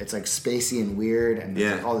recommend it. It's spacey and weird, and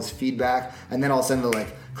there's Yeah. all this feedback, and then all of a sudden they'll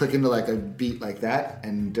click into a beat like that,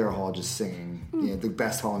 and Daryl Hall just singing the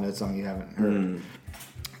best Hall & Oates song you haven't heard.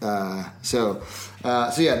 So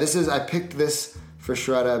yeah, I picked this for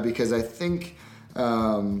Shraddha because I think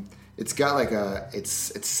It's got like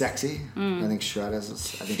it's sexy. I think she's a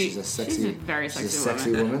sexy. She's a very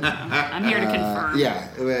sexy woman. I'm here to confirm. Yeah,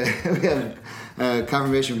 we have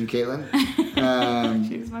confirmation from Caitlin.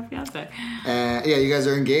 She's my fiance. Yeah, you guys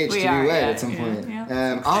are engaged to be wed at some point.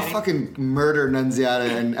 Yeah, I'll fucking murder Nunziata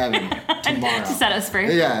and Evan tomorrow. To set us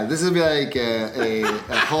free. Yeah, this will be like a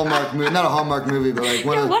Hallmark movie. Not a Hallmark movie, but like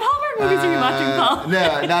one of what Hallmark movies are you watching, Paul?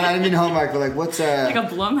 No, I didn't mean Hallmark, but like what's like a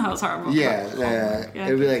Blumhouse Hallmark. Yeah,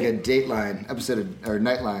 it'll be like a Dateline episode or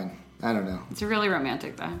Nightline. I don't know. It's really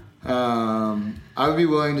romantic, though. I would be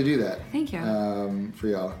willing to do that. Thank you. For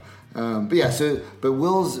y'all. But yeah, but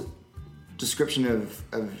Will's description of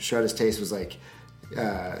Shredda's taste was like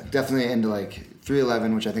definitely into like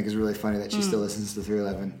 311, which I think is really funny that she still listens to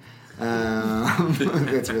 311.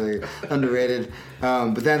 It's really underrated.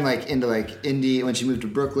 But then like into like indie, when she moved to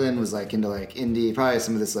Brooklyn, was like into like indie, probably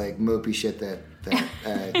some of this like mopey shit that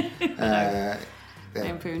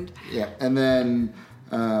Lampooned. Yeah, and then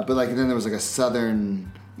but like then there was like a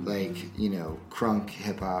southern like crunk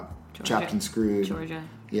hip hop, chopped and screwed. Georgia.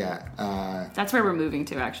 Yeah. That's where we're moving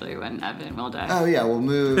to actually when Evan will die. Oh yeah, we'll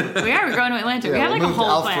move. We're going to Atlanta. Yeah, we have like a move to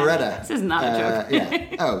whole plan. Alpharetta. This is not a joke.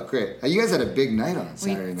 Yeah. Oh great. You guys had a big night on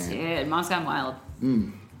Saturday, we man. did. Mom's Gone Wild.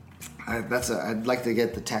 I'd like to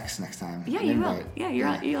get the text next time. Yeah, you will.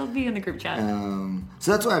 Yeah, you'll be in the group chat.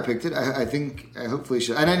 So that's why I picked it. I think hopefully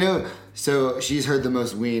she'll, and I know so she's heard the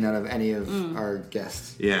most Ween out of any of our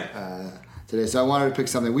guests. Yeah. Today, so I wanted to pick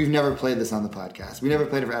something. We've never played this on the podcast. We never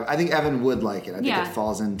played it for Evan. I think Evan would like it. I think it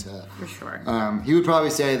falls into for sure. He would probably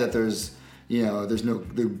say that there's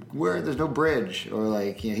no bridge, or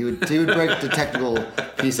like he would break the technical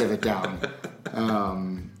piece of it down,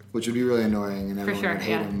 which would be really annoying, and everyone would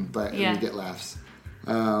hate him, but he would get laughs.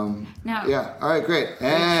 All right, great,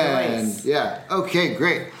 and choice. okay,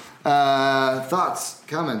 great. Thoughts,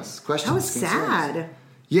 comments, questions. That was concerns? sad.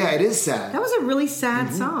 Yeah, it is sad. That was a really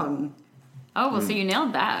sad song. Oh, well, so you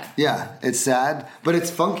nailed that. Yeah, it's sad, but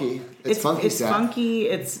it's funky. It's funky It's sad. funky.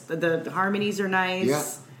 It's the harmonies are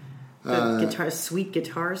nice. Yeah. The sweet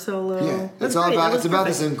guitar solo. Yeah, That's it's all great. about That was this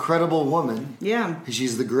perfect. incredible woman. Yeah.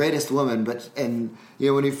 She's the greatest woman, and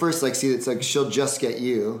when you first like see it, it's like she'll just get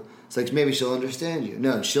you. It's like maybe she'll understand you.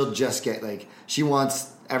 No, she'll just get like she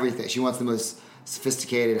wants everything. She wants the most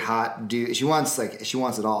sophisticated, hot dude. She wants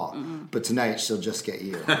it all. Mm-hmm. But tonight she'll just get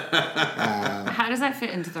you. How does that fit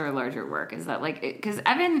into their larger work? Is that like because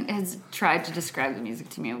Evan has tried to describe the music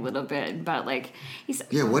to me a little bit, but like he's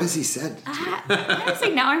What has he said? honestly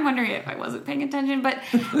now I'm wondering if I wasn't paying attention, but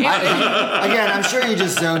Again, I'm sure you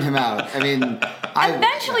just zoned him out. I mean,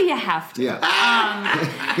 eventually you have to. Yeah.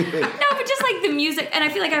 No, but just like the music, and I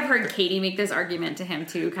feel like I've heard Katie make this argument to him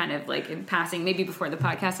too, kind of like in passing, maybe before the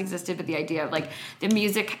podcast existed, but the idea of like the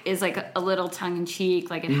music is like a little tongue in cheek,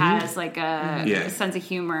 like it has like a sense of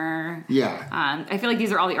humor. Yeah. I feel like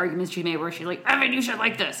these are all the arguments she made where she's like, Evan, you should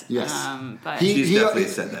like this. Yes. But She's definitely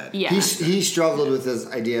said that. yeah. He struggled with this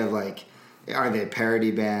idea of like, are they a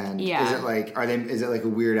parody band? Yeah. Is it like a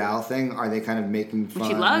Weird Al thing? Are they kind of making fun?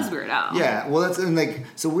 She loves Weird Al. Yeah. Well, that's and like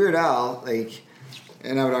so Weird Al like,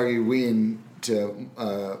 and I would argue Ween to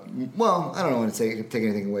well, I don't want to take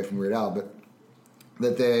anything away from Weird Al, but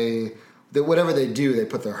that whatever they do, they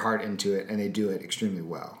put their heart into it and they do it extremely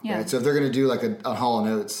well. Yeah. Right? So if they're going to do like a Hall &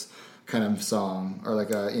 Oates kind of song or like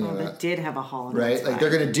They did have a Hall & Oates right? Like vibe. they're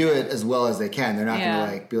gonna do it as well as they can. They're not Yeah.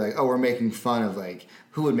 gonna like be like, oh, we're making fun of like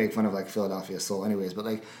who would make fun of like Philadelphia Soul anyways, but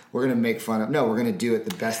like we're gonna make fun of we're gonna do it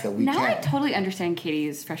the best that we Now can. I totally understand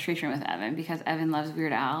Katie's frustration with Evan because Evan loves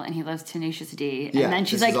Weird Al and he loves Tenacious D. And Yeah, then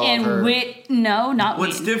she's this is like, all her. and no, not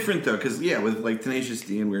What's Ween. different though, because with like Tenacious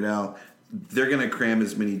D and Weird Al, they're gonna cram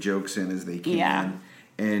as many jokes in as they can. Yeah.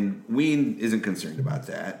 And Ween isn't concerned about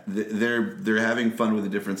that. They're having fun with a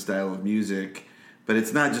different style of music, but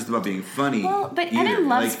it's not just about being funny. Well, but either. Evan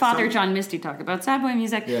loves Like, Father John Misty. Talk about sad boy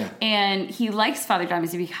music, Yeah. and he likes Father John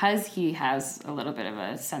Misty because he has a little bit of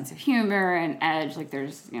a sense of humor and edge. Like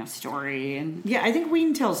there's story and Yeah, I think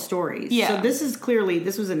Ween tells stories. Yeah. So this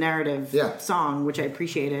was a narrative song, which I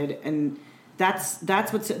appreciated, and that's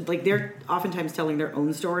what's like. They're oftentimes telling their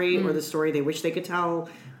own story or the story they wish they could tell.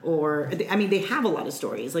 Or I mean, they have a lot of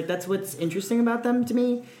stories. Like that's what's interesting about them to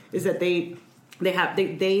me is that they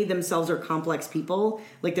themselves are complex people.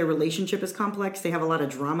 Like their relationship is complex. They have a lot of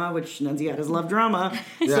drama, which Nunziatas love drama.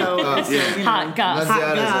 Yeah. So, Oh, so, yeah. you know, Hot goss.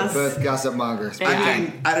 Nunziatas goss. are both gossip mongers.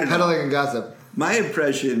 I don't know. Peddling and gossip. My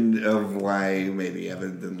impression of why maybe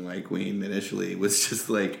Evan didn't like Ween initially was just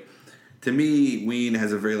like, to me, Ween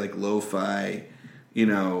has a very like lo-fi,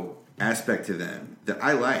 aspect to them that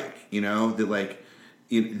I like. That like,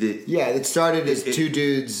 It started as two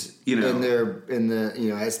dudes, in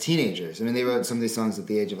the as teenagers. I mean, they wrote some of these songs at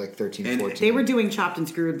the age of like 13, 14. They were doing Chopped and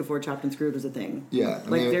Screwed before Chopped and Screwed was a thing. Yeah,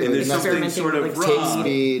 like and there's something experimenting sort of with raw.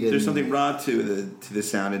 speed. There's something raw to the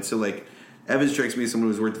sound, and so like Evan strikes me as someone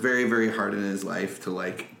who's worked very, very hard in his life to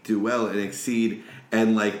like do well and exceed,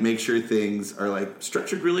 and like make sure things are like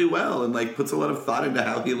structured really well, and like puts a lot of thought into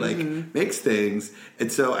how he like makes things.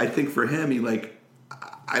 And so I think for him, he like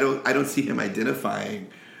I don't see him identifying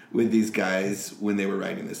with these guys when they were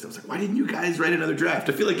writing this. I was like, why didn't you guys write another draft?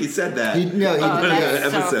 I feel like he said that.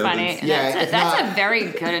 That's so funny. Yeah, that's a very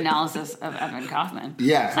good analysis of Evan Kaufman.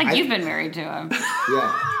 Yeah. It's like you've been married to him.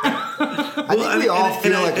 Yeah. I think we all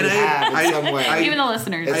feel like we have in some way. Even the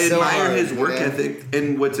listeners. I so admire hard, his work ethic,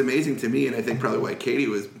 and what's amazing to me, and I think probably why Katie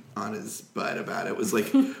was on his butt about it, was like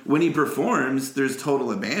when he performs, there's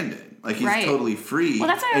total abandon. Like he's totally free, well,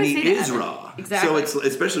 that's what and I he was is saying. raw. Exactly. So it's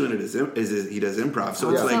especially when he does improv. So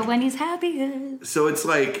it's so like when he's happy. So it's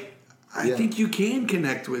like I think you can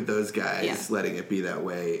connect with those guys, letting it be that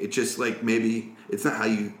way. It's just like maybe it's not how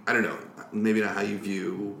you. I don't know. Maybe not how you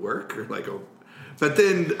view work or like a. But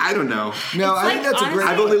then I don't know. No, I think that's a great.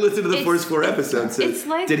 I've only listened to the first 4 episodes. So it's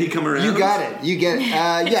like, did he come around? You got it. You get it.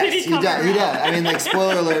 Yes, he does. He does. I mean, like,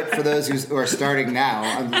 spoiler alert for those who are starting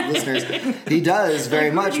now, listeners. He does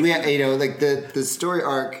very much. We, like the story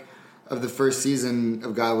arc of the first season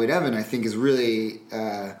of God Wade Evan, I think, is really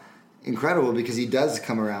incredible because he does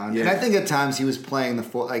come around. Yeah. And I think at times he was playing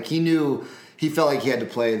like he felt like he had to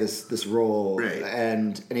play this role, right.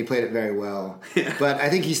 and he played it very well. Yeah. But I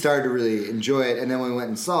think he started to really enjoy it, and then when we went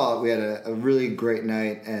and saw it, we had a really great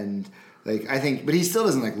night. And like I think, but he still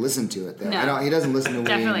doesn't like listen to it though. No. He doesn't listen to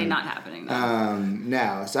definitely Wayne, not happening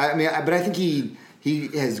now. So I mean, but I think he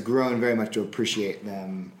has grown very much to appreciate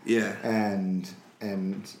them. Yeah, and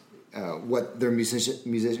what their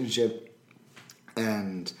musicianship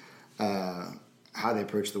and how they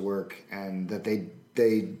approach the work, and that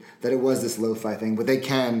that it was this lo-fi thing, but they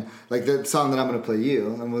can, like the song that I'm going to play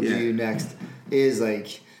you and we'll do you next is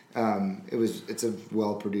like it's a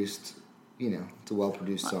well-produced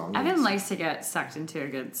song. Evan likes to get sucked into a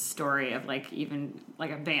good story of like even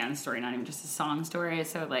like a band story, not even just a song story.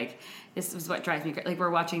 So like this is what drives me crazy. Like we're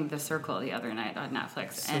watching The Circle the other night on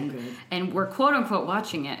Netflix, and we're quote unquote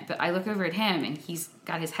watching it. But I look over at him and he's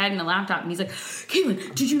got his head in the laptop and he's like,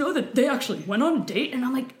 "Caitlin, did you know that they actually went on a date?" And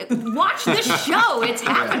I'm like, "Watch this show. It's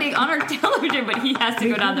happening on our television." But he has to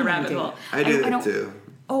go down the rabbit hole. I did it too.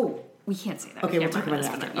 Oh. We can't say that. Okay, we'll talk about it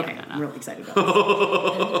this after. with Okay, them. I'm really excited about this.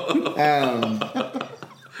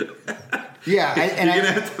 You're gonna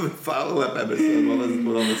have to have a follow-up episode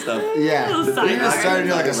with all this stuff. Yeah, Little we're gonna side start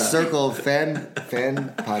talk like a about. circle fan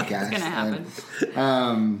podcast. It's gonna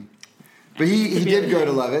happen. But he did go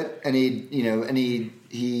to love it, and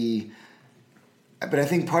he. But I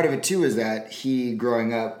think part of it too is that he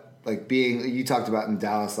growing up, like being you talked about in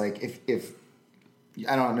Dallas, like if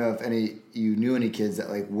I don't know if you knew any kids that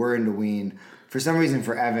like were into Ween. For some reason,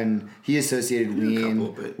 for Evan, he associated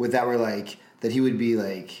Ween with that were like that he would be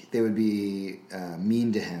like they would be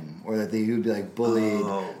mean to him, or that he would be like bullied.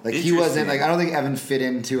 Like he wasn't like I don't think Evan fit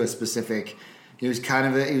into a specific. He was kind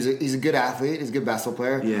of he's a good athlete. He's a good basketball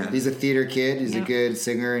player. Yeah. He's a theater kid. He's a good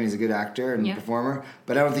singer and he's a good actor and performer.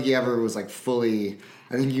 But I don't think he ever was like fully.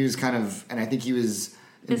 I think he was kind of, and I think he was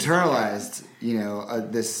internalized.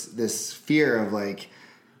 This fear of like.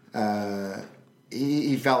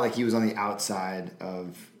 He felt like he was on the outside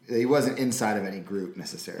of. He wasn't inside of any group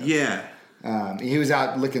necessarily. Yeah. He was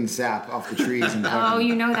out licking sap off the trees. And Oh,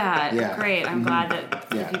 you know that. Yeah. Great. I'm glad that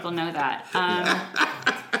people know that.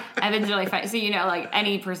 Evan's really funny. So, like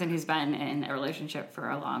any person who's been in a relationship for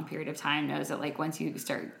a long period of time knows that, like, once you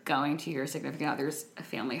start going to your significant other's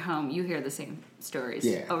family home, you hear the same stories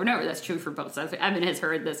over and over. That's true for both sides. Evan has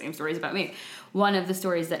heard the same stories about me. One of the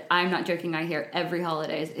stories that I'm not joking I hear every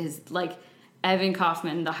holidays is, like, Evan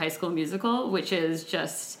Kaufman, the High School Musical, which is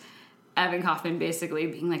just Evan Kaufman basically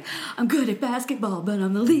being like, "I'm good at basketball, but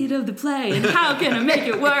I'm the lead of the play, and how can I make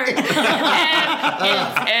it work?" So that's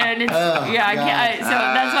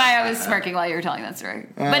why I was smirking while you were telling that story.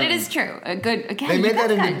 But it is true. They made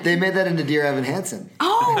that into Dear Evan Hansen.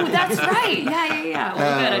 Oh, that's right. Yeah.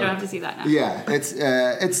 Well, good. I don't have to see that now. Yeah, it's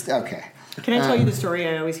okay. Can I tell you the story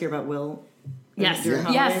I always hear about Will? Yes.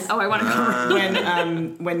 During Yes. holidays? Oh, I want to cover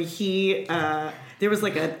when he there was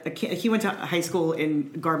like he went to high school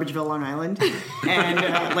in Garbageville, Long Island, and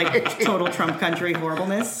like total Trump country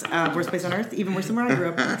horribleness, worst place on earth. Even worse than where I grew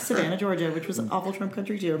up, Savannah, Georgia, which was awful Trump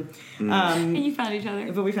country too. and you found each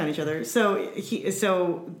other. But we found each other.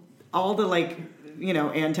 So all the like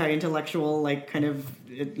anti-intellectual like kind of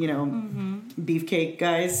beefcake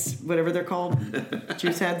guys, whatever they're called,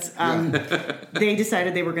 juice heads. They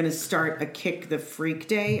decided they were going to start a Kick the Freak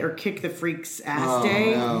Day or Kick the Freak's Ass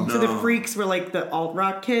Day. No. So the freaks were like the alt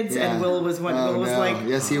rock kids, and Will was one. Will was like,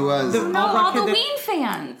 yes, he was. the No, alt-rock all the kid that- Ween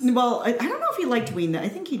fans. Well, I don't know if he liked Ween. I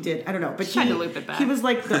think he did. I don't know. But Trying to loop it back. he was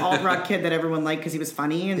like the alt rock kid that everyone liked because he was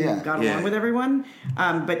funny and got along with everyone.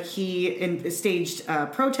 But he staged a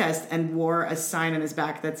protest and wore a sign on his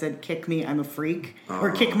back that said "Kick me, I'm a freak,"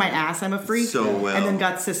 or "Kick my ass, I'm a freak," So well. and then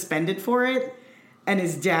got suspended for it. And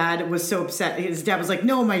his dad was so upset. His dad was like,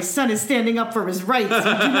 "No, my son is standing up for his rights. You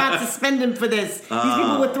do not suspend him for this. These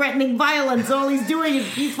people were threatening violence. All he's doing is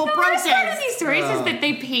peaceful The worst part of protest." these stories is that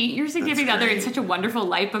they paint your significant other in such a wonderful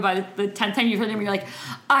light, but by the 10th time you've heard them, you're like,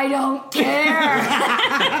 I don't care.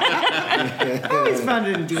 I always found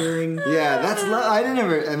it endearing. Yeah, that's. I didn't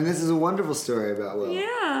ever. I mean, this is a wonderful story about Will.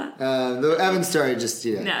 Yeah. The Evan story, just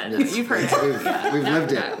No, you've heard it. We've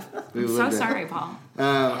lived it. We've So lived it. sorry, Paul.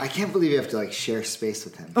 I can't believe you have to like share space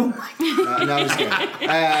with him. Oh my god. No, I'm just kidding.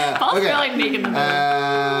 Paul's okay. really making the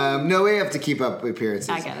move. No, we have to keep up appearances.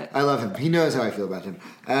 I get it. I love him. He knows how I feel about him.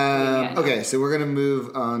 Yeah. Okay, so we're gonna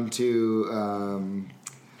move on to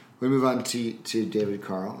David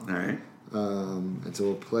Carl. All right. And so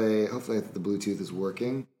we'll play. Hopefully, the Bluetooth is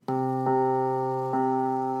working.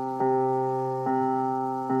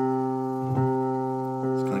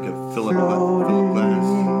 It's kind of like a Philip glass.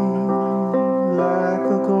 Like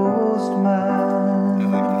a ghost man, I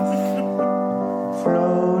like this.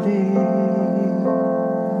 floating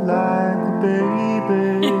like a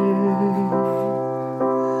baby,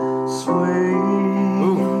 swaying.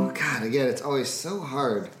 Ooh, God! Again, it's always so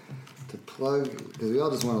hard to plug because we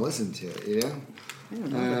all just want to listen to it, you know?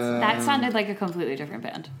 That sounded like a completely different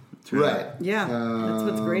band. Right. Yeah, that's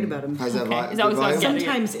what's great about him. How's that Okay. volume?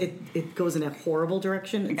 Sometimes it goes in a horrible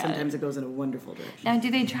direction, and Got sometimes it goes in a wonderful direction. Now, do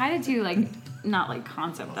they try to do not like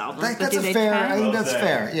concept albums? but That's do a they fair. try? I think that's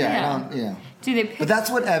fair. Yeah. Yeah. Do they pick? But that's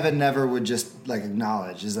what Evan never would just like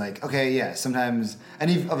acknowledge is like, okay, yeah, sometimes, and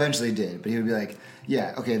he eventually did, but he would be like,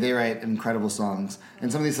 yeah, okay, they write incredible songs,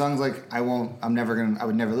 and some of these songs like I would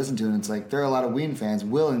never listen to, and it's like there are a lot of Ween fans,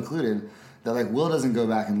 Will included, that like Will doesn't go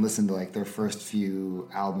back and listen to like their first few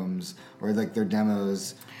albums or like their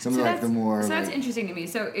demos. Some of like the more. So like, that's interesting to me.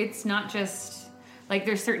 So it's not just like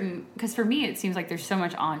there's certain because for me it seems like there's so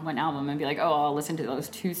much on one album and be like, oh, I'll listen to those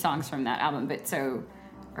 2 songs from that album, but so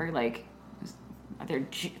or like. Do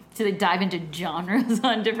they dive into genres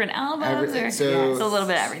on different albums? It's a little bit of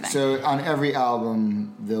everything. So on every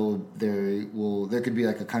album, there could be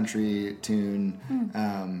like a country tune.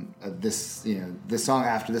 This the song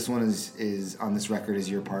after this one is on this record is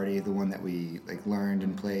Your Party, the one that we like learned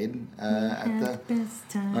and played at the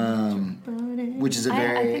which is a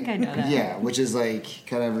very I think I know that. yeah, which is like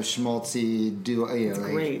kind of a schmaltzy duo. It's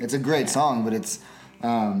great. It's a great song, but it's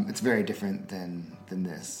very different than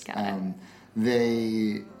this. Got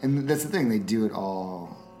it. And that's the thing, they do it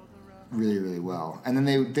all really, really well. And then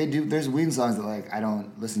they do, there's Ween songs that like I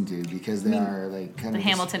don't listen to because they are like kind The of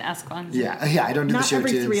Hamilton-esque ones. Yeah, I don't do the Not show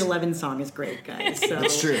every tunes. 311 song is great, guys. So.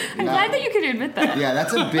 That's true. I'm glad that you could admit that. Yeah,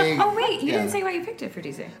 that's a big. Oh wait, you yeah. didn't say why you picked it for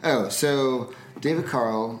DC. Oh, so David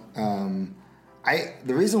Carl. The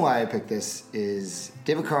reason why I picked this is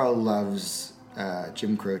David Carl loves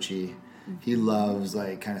Jim Croce. He loves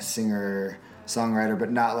like kind of singer songwriter,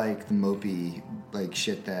 but not like the mopey like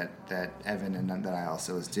shit that Evan and that I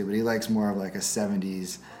also listen to. But he likes more of like a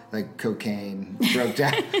 70s like cocaine broke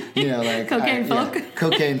down, like Cocaine folk? Yeah,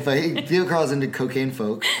 cocaine folk. David Carl's into cocaine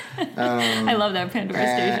folk. I love that Pandora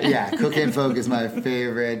station. Yeah, cocaine folk is my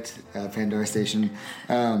favorite Pandora station.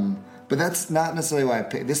 But that's not necessarily why I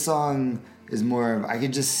picked this song. Is more of I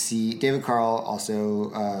could just see David Carl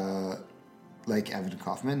also like Evan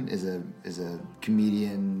Kaufman is a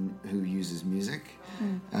comedian who uses music,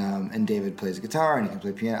 and David plays guitar and he can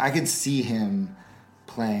play piano. I could see him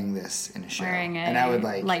playing this in a show, Wearing and I would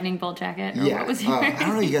like lightning bolt jacket. Or yeah. what was he I wearing?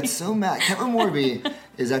 don't know. He got so mad. Kevin Morby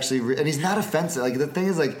is actually, and he's not offensive. Like the thing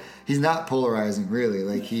is, like he's not polarizing really.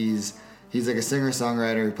 Like he's like a singer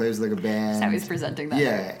songwriter who plays with like a band. That's how he's presenting that.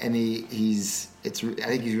 Yeah, and I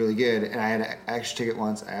think he's really good. And I had an extra ticket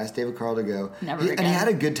once. I asked David Carl to go. Never And again. he had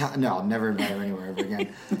a good time. No, I'll never invite him anywhere ever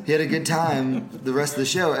again. He had a good time the rest of the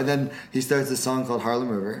show. And then he starts this song called Harlem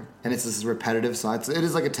River. And it's this repetitive song. It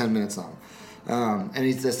is like a 10-minute song. And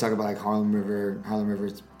he does talk about like Harlem River,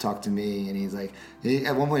 talk to me. And he's like,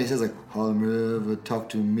 at one point he says like, Harlem River, talk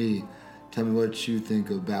to me. Tell me what you think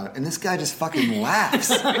about. And this guy just fucking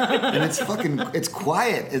laughs. And it's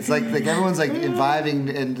quiet. It's like everyone's like vibing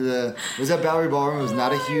into the, was that Bowery Ballroom? It was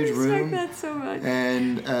not a huge room. I respect that so much.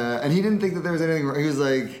 And he didn't think that there was anything wrong. He was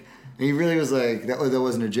like, And he really was like, that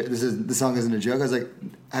wasn't a joke. The song isn't a joke. I was like,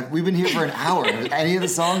 we've been here for an hour. Have any of the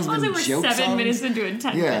songs been Also, joke we're 7 songs? minutes into a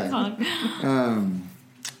 10-minute song.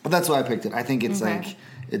 But that's why I picked it. I think it's like,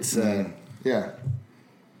 it's, yeah.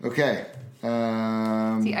 Okay. See,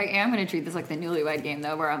 I am going to treat this like the Newlywed Game,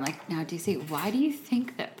 though, where I'm like, now, DC, why do you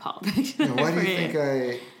think that Paul picked it? Why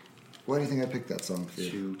do you think I picked that song for you?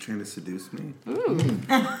 You trying to seduce me? Ooh.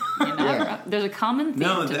 There's a common theme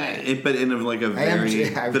No, tonight. but in a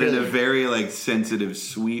really- very like sensitive,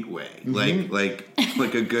 sweet way, like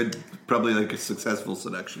a good, probably like a successful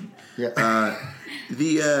seduction. Yeah.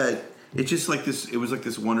 It's just like this. It was like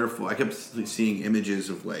this wonderful. I kept seeing images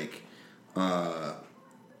of like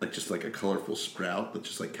just like a colorful sprout that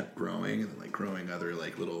just like kept growing and then like growing other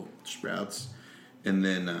like little sprouts, and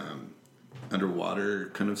then underwater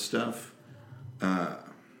kind of stuff.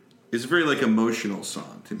 It's a very like emotional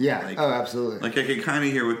song to me. Yeah. Like, Absolutely. Like I could kind of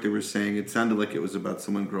hear what they were saying. It sounded like it was about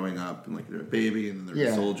someone growing up and like they're a baby and then they're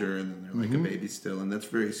a soldier and then they're like a baby still, and that's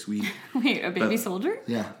very sweet. Wait, a baby soldier?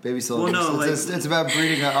 Yeah, baby soldier. Well, no, it's about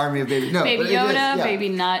breeding an army of baby. No, Baby but it is, Yoda, yeah. baby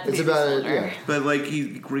nut, It's baby about soldier. yeah. But like he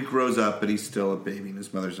grows up, but he's still a baby in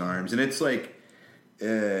his mother's arms, and it's like.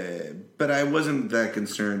 But I wasn't that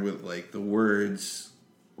concerned with like the words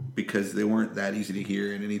because they weren't that easy to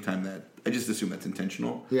hear, and anytime that I just assume that's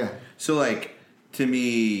intentional. Yeah. So like to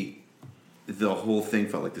me, the whole thing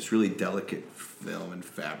felt like this really delicate film and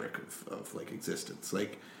fabric of like existence.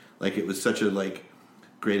 Like it was such a like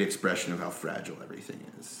great expression of how fragile everything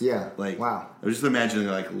is. Yeah. Like wow. I was just imagining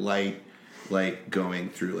like light, like going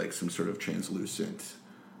through like some sort of translucent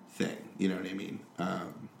thing. You know what I mean?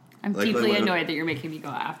 I'm Like, deeply like, annoyed that you're making me go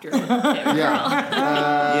after it. Yeah.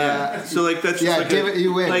 Yeah. So like that's just like David,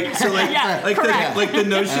 you win. Like so like Yeah, like correct. the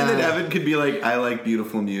notion that Evan could be like I like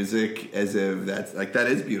beautiful music as if that's like that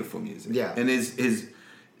is beautiful music. Yeah. And his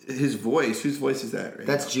voice, whose voice is that? Right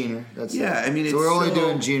That's now? Jeaner. That's Yeah, I mean, so it's we're only so-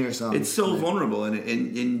 doing Jeaner songs. It's so vulnerable,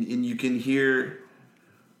 and you can hear,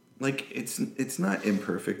 like it's not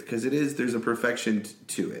imperfect because it is. There's a perfection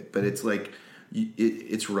to it, but it's like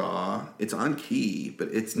it's raw. It's on key, but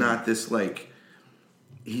it's not this like.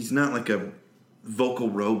 He's not like a vocal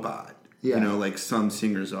robot. Yeah. You know, like some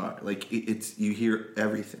singers are. Like it's you hear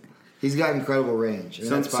everything. He's got incredible range. And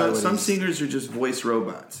that's probably what Some he's- singers are just voice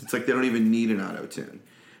robots. It's like they don't even need an auto tune.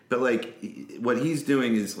 But like what he's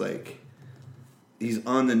doing is like he's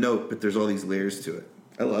on the note, but there's all these layers to it.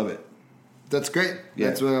 I love it. That's great. Yeah.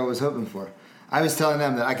 That's what I was hoping for. I was telling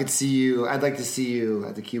them that I could see you. I'd like to see you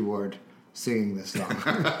at the keyboard singing this song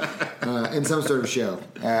in some sort of show.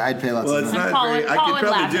 I'd pay lots Well, of it's money. not Paul very. would- I Paul could would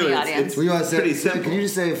probably laugh do in the it. audience. It's What do you want to say? pretty simple. Can you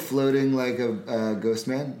just say "floating like a ghost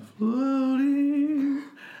man"? Floating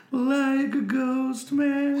like a ghost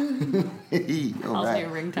man. All Paul's right.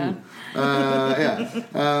 new ringtone. Yeah.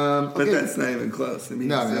 But Okay. that's not even close. I mean,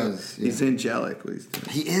 No, he's, no, it's- yeah. he's angelic. What he's doing.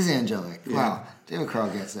 He is angelic. Wow. David Carl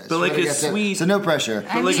gets that. But like Shredder a gets it. sweet- So no pressure.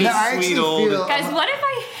 But like No, a I actually sweet old- feel- Guys, what if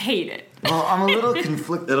I hate it? Well, I'm a little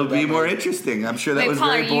conflicted. It'll be about more my- interesting. I'm sure that Wait, was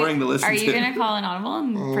Paul, very boring to listen are to. you going to call an audible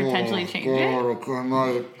and potentially change it?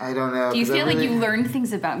 God, I don't know. Do you 'cause I feel like really- you learned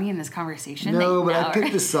things about me in this conversation? No, that but I now picked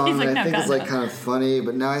are- this song He's that like, I no, think is God, like no. kind of funny,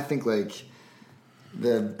 but now I think like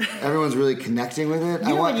everyone's really connecting with it. You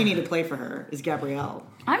know what you need to play for her is Gabrielle.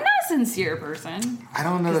 I'm not a sincere person. I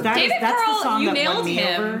don't know. That- David that's the Carl, song you that won nailed me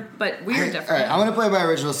him, over. but we're different. All right, I'm gonna play my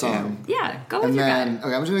original song. Yeah, go with And your then, gut.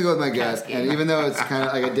 okay, I'm just gonna go with my gut. Kowski. And even though it's kind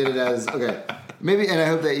of like I did it as, okay, maybe, and I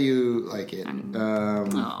hope that you like it.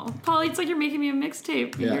 Oh, Paul, it's like you're making me a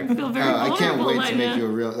mixtape. Yeah. You feel very I can't vulnerable wait right to make now. you a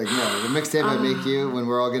real, like, no, the mixtape I make you when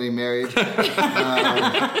we're all getting married. DC,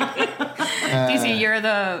 you're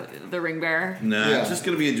the ring bearer. No, Yeah. I'm just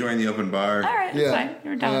going to be enjoying the open bar. All right, that's fine.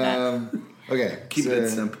 You're down with that. Okay. Keep so, it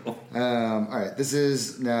simple. All right, this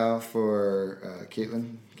is now for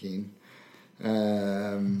Caitlin Keene.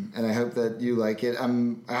 And I hope that you like it.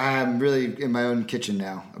 I'm really in my own kitchen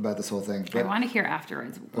now about this whole thing. I But, want to hear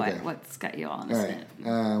afterwards Okay. what's got you all in all a right,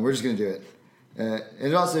 spin. we're just gonna do it. And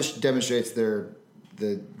it also demonstrates the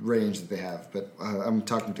range that they have. But I'm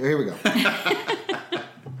talking to. Here we go.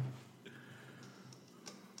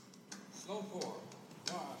 Slow four.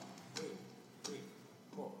 1, 2, 3,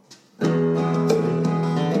 4.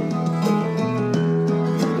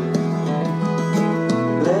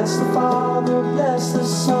 Bless the Father, bless the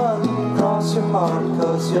Son, cross your heart,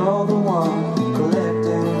 cause you're the one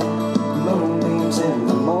collecting moonbeams in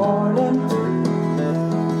the morning.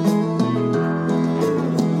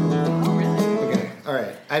 Okay. All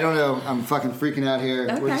right. I don't know. I'm fucking freaking out here.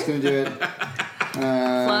 We're just gonna do it.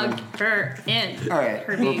 Plug her in. All right.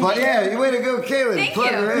 Her We'll being plug, here. yeah, way to go, Caitlin. Thank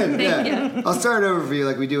Plug you. her in. Thank yeah. you. I'll start it over for you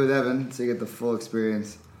like we do with Evan, so you get the full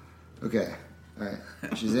experience. Okay. All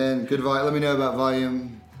right, she's in. Good volume. Let me know about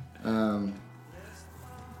volume.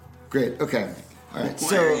 Great. Okay. All right.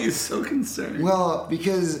 Why are you so concerned? Well,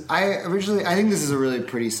 because I think this is a really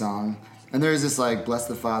pretty song, and there's this like bless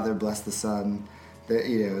the Father, bless the Son, that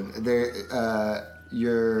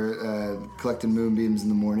you're collecting moonbeams in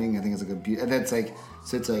the morning. I think it's like and that's like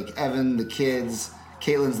so it's like Evan, the kids,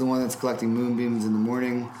 Caitlin's the one that's collecting moonbeams in the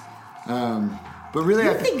morning. But really,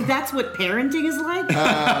 You think that's what parenting is like? no.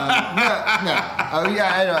 Oh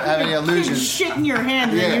yeah, I don't have any illusions. Shit in your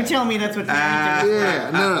hand, Yeah. and you tell me that's what parenting is. Yeah,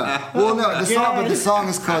 no. Well, no, the song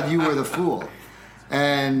is called "You Were the Fool,"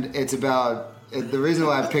 and it's about the reason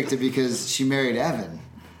why I picked it because she married Evan,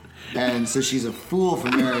 and so she's a fool for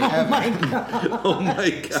marrying Evan. Oh my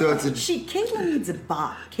god! So it's a. Caitlin needs a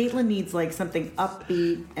bop. Caitlin needs like something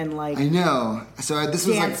upbeat and like I know. So this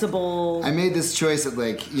was like danceable. I made this choice at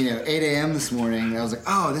 8 a.m. this morning. And I was like,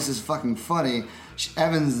 oh, this is fucking funny.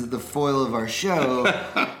 Evan's the foil of our show.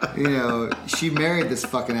 She married this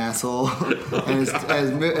fucking asshole and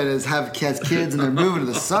has kids and they're moving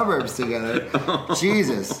to the suburbs together.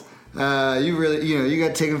 Jesus. You really, you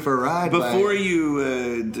got taken for a ride. Before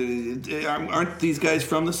aren't these guys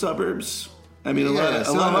from the suburbs? I mean, a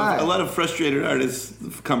lot of frustrated artists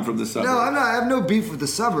come from the suburbs. No, I'm not. I have no beef with the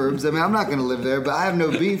suburbs. I mean, I'm not going to live there, but I have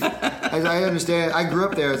no beef. I understand. I grew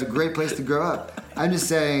up there. It's a great place to grow up. I'm just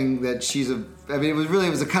saying that it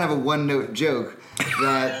was a kind of a one-note joke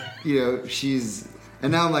that she's.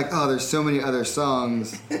 And now I'm like, oh, there's so many other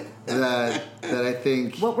songs that I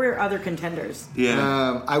think. What were other contenders?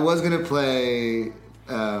 Yeah. I was gonna play.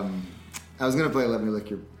 "Let Me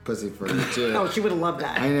Lick Your Pussy" for her too. Oh, she would have loved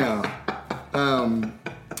that. I know.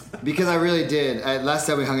 Because I really did. Last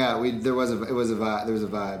time we hung out, there was a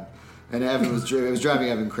vibe, and it was driving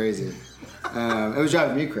Evan crazy. It was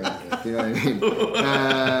driving me crazy. You know what I mean?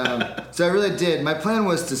 So I really did. My plan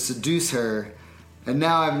was to seduce her, and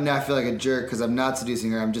now I feel like a jerk because I'm not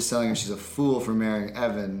seducing her. I'm just telling her she's a fool for marrying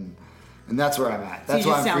Evan, and that's where I'm at. That's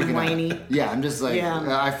you why just I'm sound freaking whiny. out. Yeah, I'm just like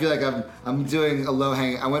I feel like I'm doing a low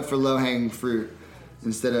hang. I went for low hanging fruit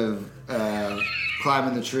instead of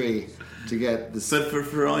climbing the tree to get this. But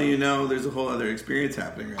for all you know, there's a whole other experience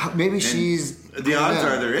happening. Right? Maybe And she's. the odds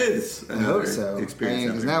are there is. I hope so.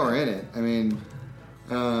 Experience Because now we're in it. I mean,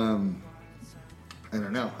 I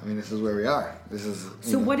don't know. I mean, this is where we are. This is.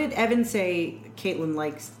 So what did Evan say Caitlin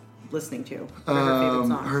likes listening to? What are her favorite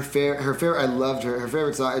songs? Her favorite. I loved her. Her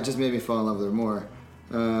favorite song. It just made me fall in love with her more.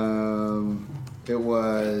 It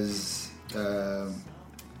was. I'll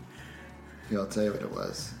tell you what it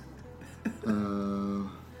was.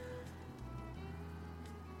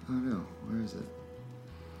 Oh no, where is it?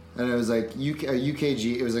 And it was like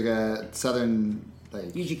UKG. It was like a southern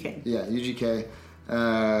like UGK. Yeah, UGK.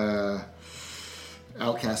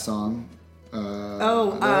 Outcast song.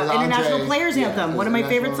 International Players Anthem. One of my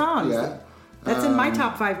favorite songs. Yeah. That's in my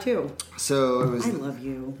top 5 too. So it was. I love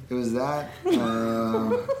you. It was that.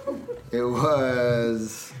 It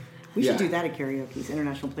was. We should do that at karaoke's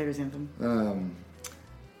International Players Anthem.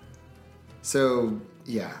 So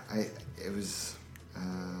yeah, it was.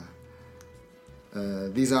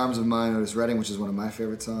 These Arms of Mine, Otis Redding, which is one of my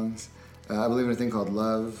favorite songs. I Believe in a Thing Called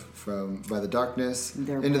Love by The Darkness.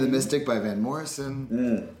 Into the Mystic by Van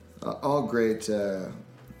Morrison. All great. And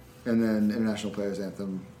then International Players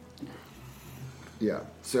Anthem. Yeah.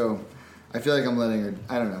 So I feel like I'm letting her.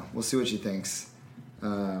 I don't know. We'll see what she thinks. I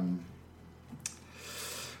don't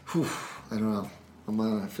know.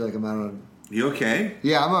 I feel like I'm out on. You okay?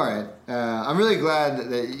 Yeah, I'm all right. I'm really glad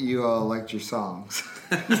that you all liked your songs.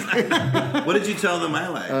 What did you tell them I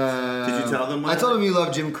liked? Did you tell them what I told them you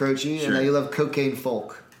love Jim Croce Sure. and that you love cocaine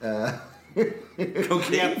folk.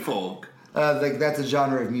 Cocaine folk? Like that's a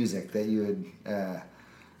genre of music that you would.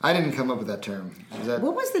 I didn't come up with that term.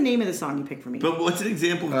 What was the name of the song you picked for me? But what's an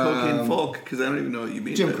example of cocaine folk? Because I don't even know what you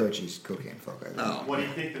mean. Jim Croce's cocaine folk. I think. Oh. What do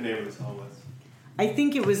you think the name of the song was? I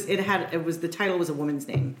think it was the title was a woman's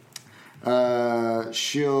name.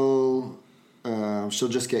 She'll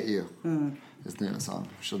just get you. Is the name of the song.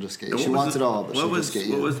 She'll just get you. She wants it all, but she'll just get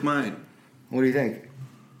you. What was mine? What do you think?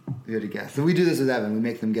 You had to guess. So we do this with Evan. We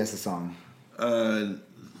make them guess a song.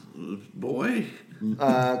 Boy?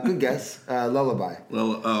 Good guess. Lullaby.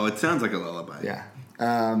 Oh, it sounds like a lullaby. Yeah.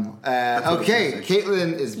 Okay,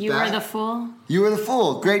 Caitlin is You back. were the fool? You were the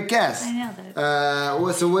fool. Great guess. I nailed it.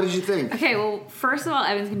 So what did you think? Okay, well, first of all,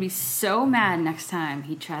 Evan's gonna be so mad next time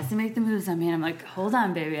he tries to make the moves on me, and I'm like, hold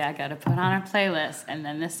on, baby, I gotta put on a playlist, and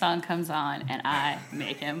then this song comes on, and I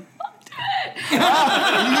make him do it.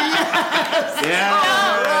 Yeah.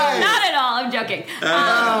 Not at all. I'm joking.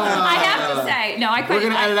 I have to say, no, I couldn't. We're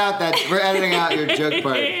gonna edit out that. We're editing out your joke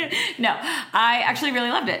part. No, I actually really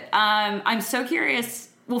loved it. I'm so curious.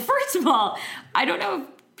 Well, first of all, I don't know if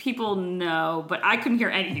people know, but I couldn't hear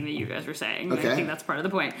anything that you guys were saying. Okay. I think that's part of the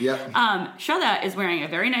point. Yep. Shraddha is wearing a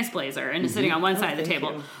very nice blazer and is sitting on one side of the thank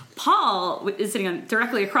table. you. Paul is sitting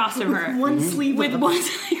directly across from her. One sleeve With up. one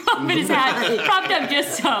sleeve up and his hat propped up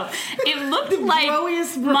just so. It looked like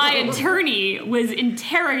growiest bro. my attorney was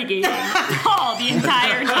interrogating Paul the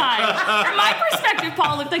entire time. From my perspective,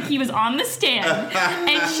 Paul looked like he was on the stand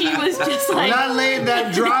and she was just like... When I laid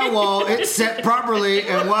that drywall, it set properly,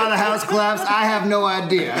 and why the house collapsed, I have no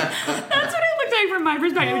idea. That's what it looked like from my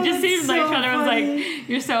perspective. It just seemed like so Shraddha was funny. like,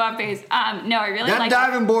 you're so off base. No, I really That like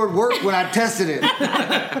diving board worked when I tested it.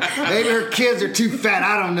 Maybe her kids are too fat.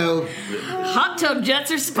 I don't know. hot tub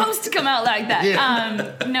jets are supposed to come out like that.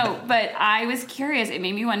 Yeah. No, but I was curious. It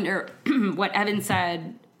made me wonder what Evan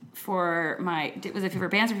said for was it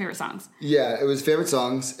favorite bands or favorite songs? Yeah, it was favorite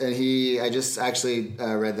songs, and I just actually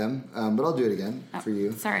read them, but I'll do it again for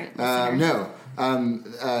you. Sorry.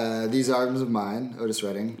 These albums of mine, Otis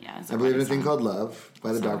Redding. Yeah, it's a I Believe in a wedding Thing song. Called Love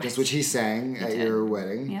by The So Darkness, rich. which he sang at did. your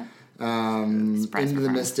wedding. Yeah. Into Surprise the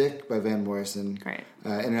performance. Mystic by Van Morrison. Great.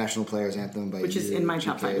 International Players Anthem by Which is you, in my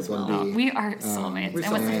top five as well. GK1B. We are soulmates. we're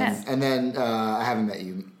And what's the soulmates. fifth? And then I Haven't Met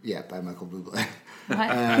You Yet by Michael Bublé. What?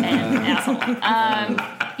 An asshole.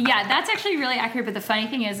 Yeah, that's actually really accurate. But the funny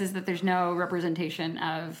thing is that there's no representation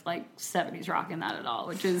of like 70s rock in that at all,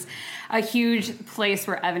 which is a huge place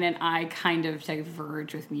where Evan and I kind of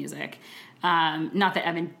diverge with music. Not that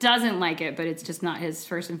Evan doesn't like it, but it's just not his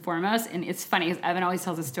first and foremost. And it's funny because Evan always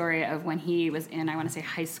tells a story of when he was in, I want to say,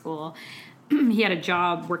 high school. He had a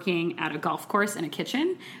job working at a golf course in a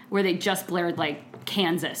kitchen where they just blared like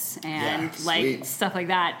Kansas and Yeah, like sweet. stuff like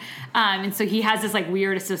that. And so he has this like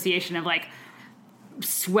weird association of like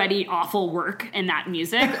sweaty, awful work and that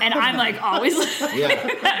music. And I'm like always that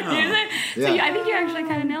music. So Yeah. I think you actually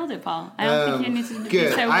kind of nailed it, Paul. I don't think you need to be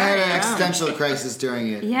Good. so I had worried. an existential crisis during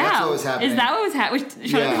it. Yeah. That's what was happening. Is that what was happening?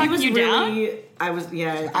 Should Yeah. I He talk was you down? really. I was.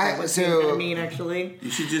 Yeah. I- I was so- being kinda mean actually. You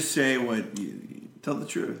should just say what you tell the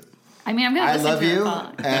truth. I mean, I'm going to I listen love to you, it,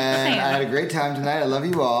 Paul. and I had a great time tonight. I love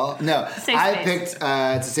you all. No, Safe I space. picked.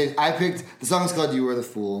 I picked the song is called "You Were the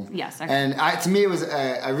Fool." Yes, okay. and to me it was.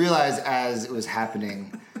 I realized as it was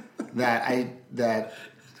happening that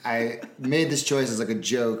I made this choice as like a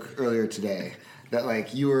joke earlier today. That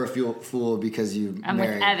like you were a fool because you I'm with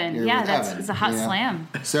married. Evan. You're Yeah, with that's Evan, it's a hot you know? slam.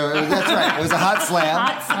 So that's right. It was a hot slam.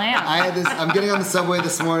 Hot slam. I had this. I'm getting on the subway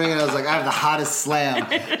this morning, and I was like, I have the hottest slam.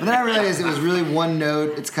 But then I realized it was really one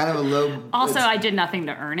note. It's kind of a low. Also, it's- I did nothing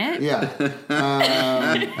to earn it. yeah,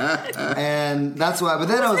 and that's why. But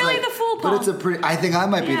then I was really like, the fool, but Paul? it's a pretty. I think I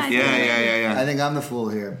might be Yeah, the I fool. Yeah. I think I'm the fool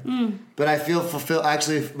here. But I feel fulfilled.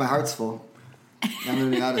 Actually, my heart's full. I'm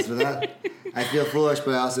going to be honest with that. I feel foolish,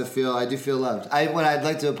 but I do feel loved. I'd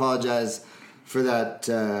like to apologize for that.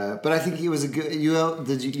 But I think it was a good.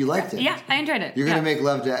 You liked it? Yeah, I enjoyed it. You're yeah. going to make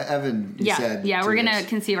love to Evan. You said. yeah, we're to gonna this.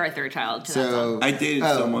 conceive our third child to that song. So I dated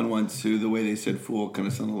Oh. someone once who the way they said "fool" kind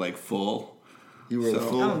of sounded like "full." you were the So-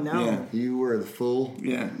 fool. Oh no. Yeah. You were the fool.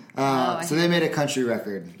 Yeah. I So they made a country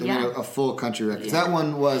record. They Yeah. made a full country record. So that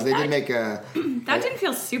one was. They did make a. That didn't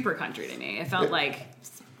feel super country to me. It felt like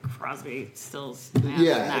Crosby, Stills.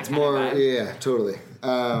 Yeah, that it's kind more. of vibe. Yeah, totally.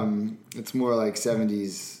 It's more like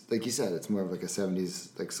 70s, like you said. It's more of like a 70s,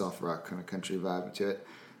 like soft rock kind of country vibe to it.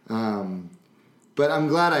 But I'm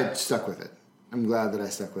glad I stuck with it. I'm glad that I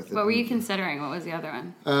stuck with it. What were you considering? What was the other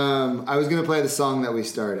one? I was gonna play the song that we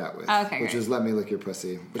started out with, Okay, which great. was "Let Me Lick Your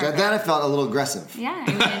Pussy," which I felt a little aggressive. Yeah,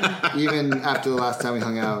 I mean, Even after the last time we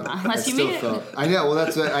hung out, Unless I you still mean it. felt. I know. Well,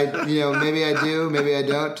 that's what I. Maybe I do. Maybe I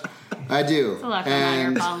don't. I do. it's a lot going on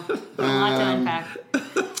here, Paul. A lot to unpack.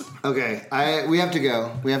 Okay, we have to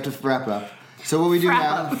go. We have to wrap up. So what we do Frap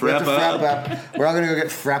now? up. We have to Frap frap up. We're all gonna go get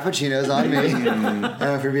frappuccinos on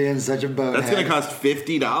me for being such a bonehead. That's going to cost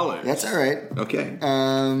 $50. That's all right. Okay.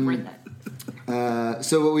 Worth it.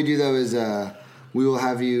 So what we do though is we will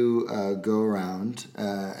have you go around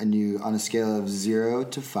and you on a scale of 0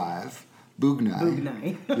 to 5,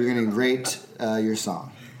 Boognai. You're gonna rate your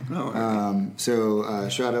song. Oh, So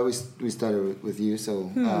Shraddha, we started with you.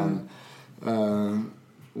 So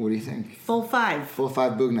what do you think? Full 5. Full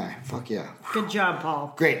 5 Boognai. Fuck yeah. Good job,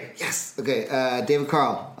 Paul. Great. Yes. Okay. David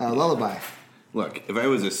Carl, Lullaby. Look, if I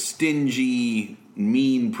was a stingy,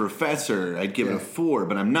 mean professor, I'd give it a 4,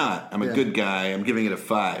 but I'm not. I'm a Yeah. good guy. I'm giving it a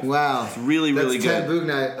 5. Wow. It's really, really That's good. 10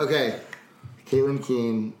 Boognai. Okay. Caitlin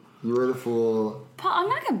Keene, You Were the Fool. Paul, I'm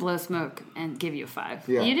not gonna blow smoke and give you a 5.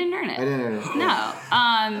 Yeah. You didn't earn it. I didn't earn it. No.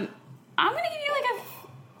 I'm gonna give you like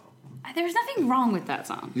a There's nothing wrong with that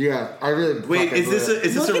song. Yeah, I really. Wait, is this a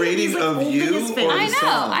Look at him, rating he's, like, of holding you his or face. the I know,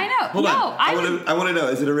 song? I know. Hold No, on. I want to know.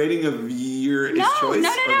 Is it a rating of your choice or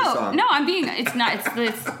the song? No. I'm being. It's not. It's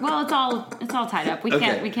all tied up. We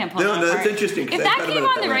Okay. can't pull. No, it that's apart. interesting, 'cause If I that thought came about it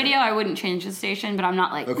on that the way. radio, I wouldn't change the station. But I'm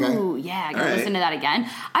not like, Okay. ooh, yeah, go All right. listen to that again.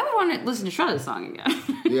 I would want to listen to Shredder's song again.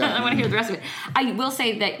 Yeah. I want to hear the rest of it. I will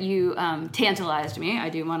say that you tantalized me. I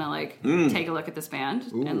do want to take a look at this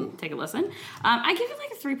band and take a listen. I give it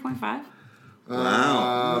like a 3.5.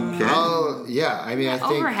 Wow. Okay. Oh, yeah. I mean, I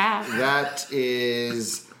think Over half. that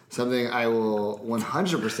is something I will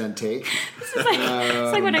 100% take. It's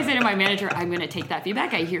like when I say to my manager, I'm going to take that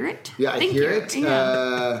feedback. I hear it. Yeah, I Thank hear you. it.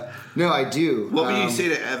 Yeah. No, I do. What would you say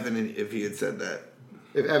to Evan if he had said that?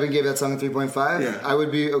 If Evan gave that song a 3.5, Yeah. I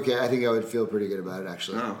would be okay. I think I would feel pretty good about it,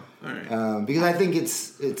 actually. Oh, all right. Because I think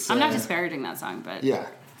it's. I'm not disparaging that song, but Yeah.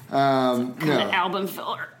 an No. album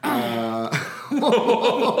filler. But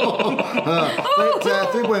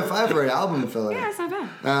 3.5 for an album filler. Yeah, it's not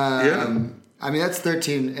bad. Yeah. I mean, that's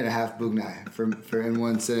 13 and a half Bugnai for in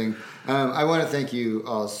one sitting. I want to thank you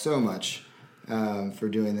all so much for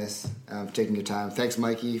doing this, for taking your time. Thanks,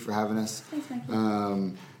 Mikey, for having us. Thanks,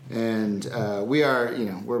 Mikey. And we are,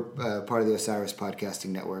 we're part of the Osiris Podcasting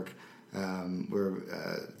Network.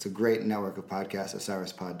 It's a great network of podcasts,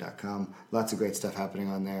 osirispod.com. Lots of great stuff happening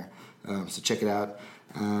on there. So check it out.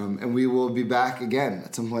 And we will be back again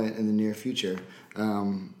at some point in the near future.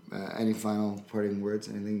 Any final parting words?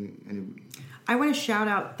 Anything? I want to shout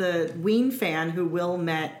out the Ween fan who Will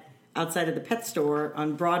met outside of the pet store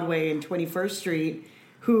on Broadway and 21st Street,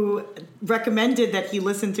 who recommended that he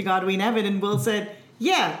listen to Godween Evan, and Will said,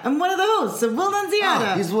 yeah, I'm one of the hosts of Will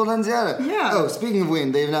Nunziata. Oh, he's Will Nunziata. Yeah. Oh, speaking of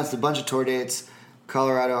Ween, they've announced a bunch of tour dates.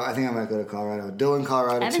 Colorado. I think I might go to Colorado. Dylan,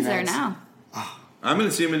 Colorado. Evan's there now. I'm going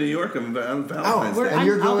to see him in New York on Valentine's Oh, Day. and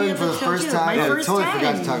you're I'll be going at for the the show first too. time? My I first totally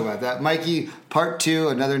forgot to time. talk about that. Mikey, part 2,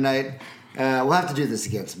 another night. We'll have to do this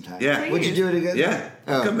again sometime. Yeah. Would you do it again? Yeah.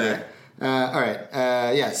 Come back. Yeah. All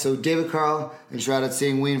right. So David Carl and Shrouded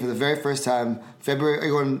seeing Ween for the very first time. February. Are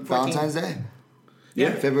you going 14th. Valentine's Day?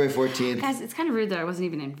 Yeah. February 14th. Guys, it's kind of rude that I wasn't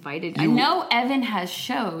even invited. I know Evan has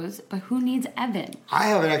shows, but who needs Evan? I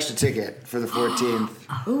have an extra ticket for the 14th.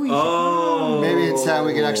 Oh. Maybe it's time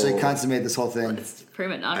we could actually consummate this whole thing.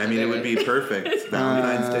 Prove it not. I mean, it would be perfect.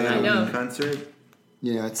 Valentine's Day I know. concert.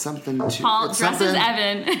 It's something to. Paul it's dresses something,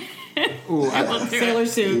 Evan. Ooh, Sailor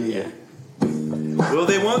suit. Will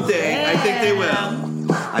they, won't they? I think they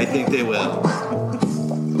will. I think they will.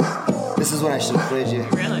 this is what I should have played you.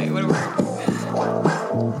 Really? It would have worked.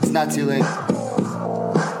 It's not too late.